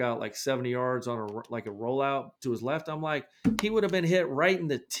the workout like 70 yards on a rollout to his left, I'm like, he would have been hit right in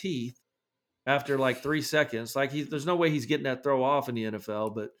the teeth after like 3 seconds. Like there's no way he's getting that throw off in the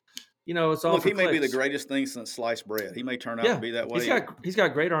NFL, but it's all. Look, he may be the greatest thing since sliced bread. He may turn out to be that way. He's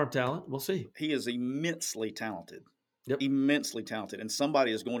got great arm talent. We'll see. He is immensely talented. Yep. Immensely talented, and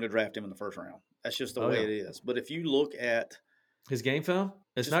somebody is going to draft him in the first round. That's just the way it is. But if you look at his game film,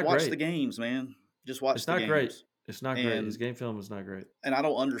 it's just not watch great. the games, man. Just watch. It's the games. Great. It's not great. His game film is not great. And I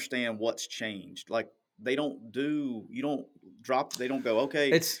don't understand what's changed. Like they don't go,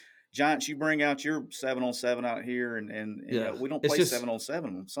 okay, it's Giants, you bring out your 7-on-7 out here and we don't play 7-on-7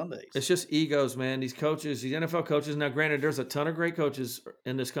 on Sundays. It's just egos, man. These coaches, these NFL coaches, now granted, there's a ton of great coaches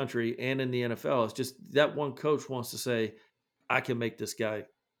in this country and in the NFL. It's just that one coach wants to say, I can make this guy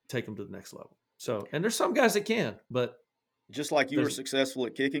take him to the next level. So, and there's some guys that can, but. Just like you were successful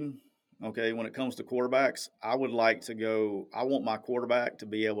at kicking. Okay, when it comes to quarterbacks, I want my quarterback to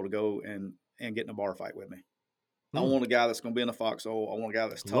be able to go and get in a bar fight with me. I want a guy that's going to be in the foxhole. I want a guy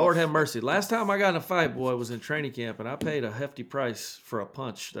that's tough. Lord have mercy. Last time I got in a fight, boy, was in training camp, and I paid a hefty price for a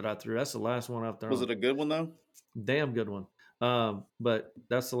punch that I threw. That's the last one I've thrown. Was it a good one, though? Damn good one. But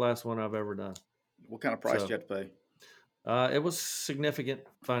that's the last one I've ever done. What kind of price did you have to pay? It was significant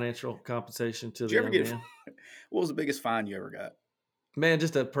financial compensation to the young man. What was the biggest fine you ever got? Man,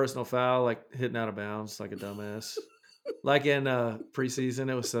 just a personal foul, like hitting out of bounds like a dumbass. Like in preseason,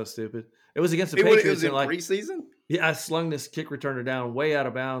 it was so stupid. It was against the Patriots. It was in preseason? Yeah, I slung this kick returner down way out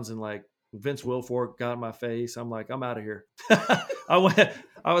of bounds, and like Vince Wilfork got in my face. I'm like, I'm out of here. I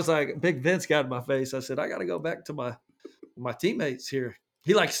was like, Big Vince got in my face. I said, I got to go back to my teammates here.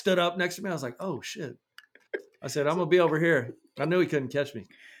 He like stood up next to me. I was like, oh shit. I said, I'm going to be over here. I knew he couldn't catch me.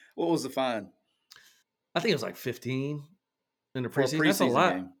 What was the fine? I think it was like 15 in the For a preseason. That's a preseason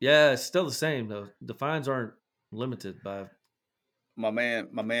lot. game. Yeah, it's still the same though. The fines aren't limited by My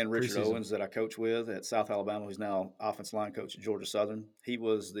man Richard Preseason. Owens that I coach with at South Alabama, who's now offensive line coach at Georgia Southern. He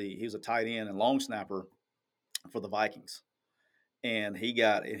was a tight end and long snapper for the Vikings, and he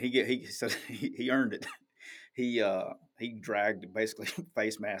said he earned it. He dragged basically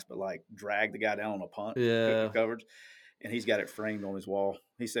face mask, but like dragged the guy down on a punt, coverage, and he's got it framed on his wall.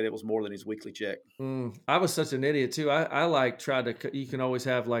 He said it was more than his weekly check. I was such an idiot too. I like tried to. You can always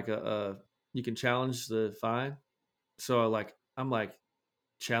have like you can challenge the fine. So I'm like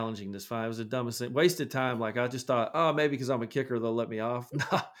challenging this fine. It was the dumbest thing. Wasted time. Like I just thought, oh, maybe because I'm a kicker, they'll let me off.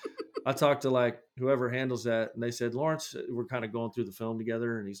 I talked to like whoever handles that, and they said, Lawrence, we're kind of going through the film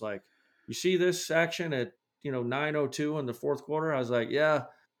together, and he's like, you see this action at 9:02 in the fourth quarter? I was like, yeah.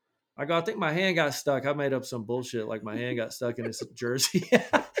 I think my hand got stuck. I made up some bullshit like my hand got stuck in his jersey.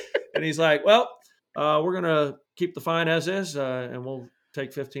 And he's like, well, we're gonna keep the fine as is, and we'll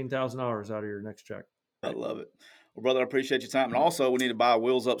take $15,000 out of your next check. I love it. Well, brother, I appreciate your time. And also, we need to buy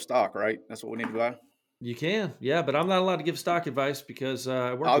Wheels Up stock, right? That's what we need to buy. You can, yeah, but I'm not allowed to give stock advice because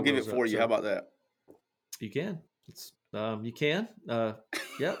I work. I'll give it for you. How about that? You can. You can.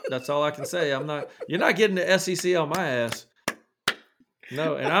 Yeah, that's all I can say. You're not getting the SEC on my ass.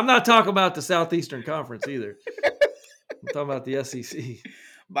 No, and I'm not talking about the Southeastern Conference either. I'm talking about the SEC.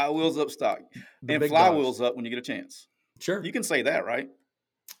 Buy Wheels Up stock and fly dogs. Wheels Up when you get a chance. Sure. You can say that, right?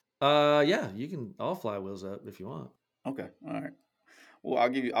 Yeah, you can. I'll fly Wheels Up if you want. Okay. All right. Well,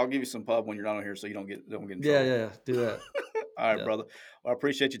 I'll give you some pub when you're not on here, so you don't get in trouble. Yeah. Do that. All right, brother. Well, I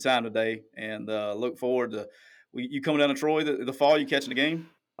appreciate your time today, and look forward to you coming down to Troy the fall. You catching the game?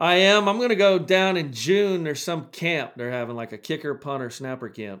 I am. I'm going to go down in June. There's some camp. They're having like a kicker, punter, snapper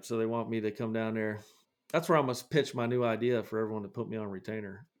camp, so they want me to come down there. That's where I must pitch my new idea for everyone to put me on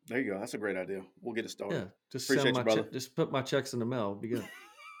retainer. There you go. That's a great idea. We'll get it started. Yeah, just appreciate you, brother. Just put my checks in the mail. It'll be good.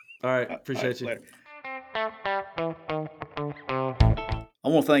 All right. Appreciate you. Later. I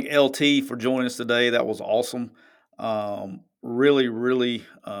want to thank LT for joining us today. That was awesome. Really, really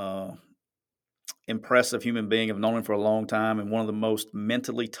impressive human being. I've known him for a long time and one of the most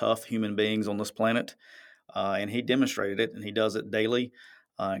mentally tough human beings on this planet. And he demonstrated it, and he does it daily.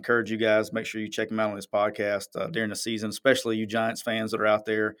 I encourage you guys, make sure you check him out on his podcast during the season, especially you Giants fans that are out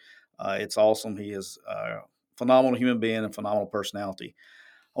there. It's awesome. He is a phenomenal human being and phenomenal personality.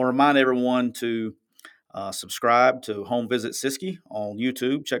 I want to remind everyone to subscribe to Home Visit Siskey on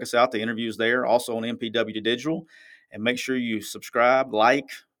YouTube. Check us out. The interview's there. Also on MPW Digital. And make sure you subscribe, like,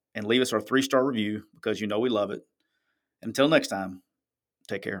 and leave us our 3-star review because you know we love it. Until next time,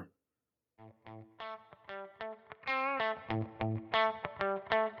 take care.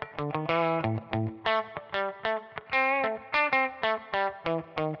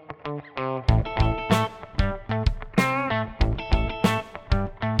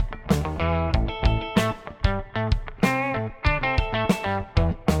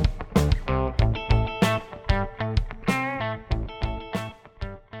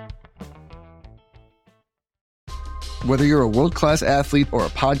 Whether you're a world-class athlete or a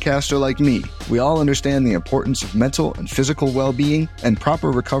podcaster like me, we all understand the importance of mental and physical well-being and proper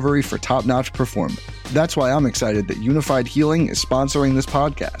recovery for top-notch performance. That's why I'm excited that Unified Healing is sponsoring this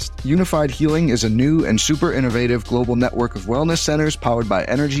podcast. Unified Healing is a new and super innovative global network of wellness centers powered by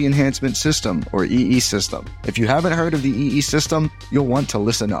Energy Enhancement System, or EE System. If you haven't heard of the EE System, you'll want to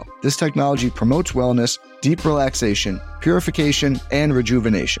listen up. This technology promotes wellness, deep relaxation, purification, and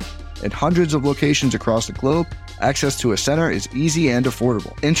rejuvenation. At hundreds of locations across the globe, access to a center is easy and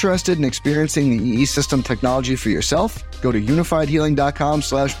affordable. Interested in experiencing the EE System technology for yourself? Go to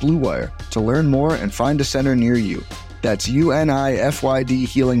unifiedhealing.com/bluewire to learn more and find a center near you. That's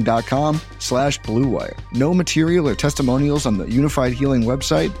unifydhealing.com/bluewire. No material or testimonials on the Unified Healing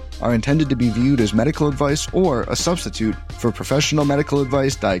website are intended to be viewed as medical advice or a substitute for professional medical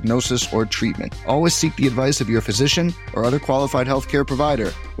advice, diagnosis, or treatment. Always seek the advice of your physician or other qualified healthcare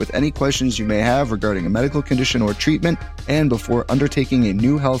provider with any questions you may have regarding a medical condition or treatment and before undertaking a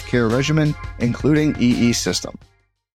new healthcare regimen, including EE System.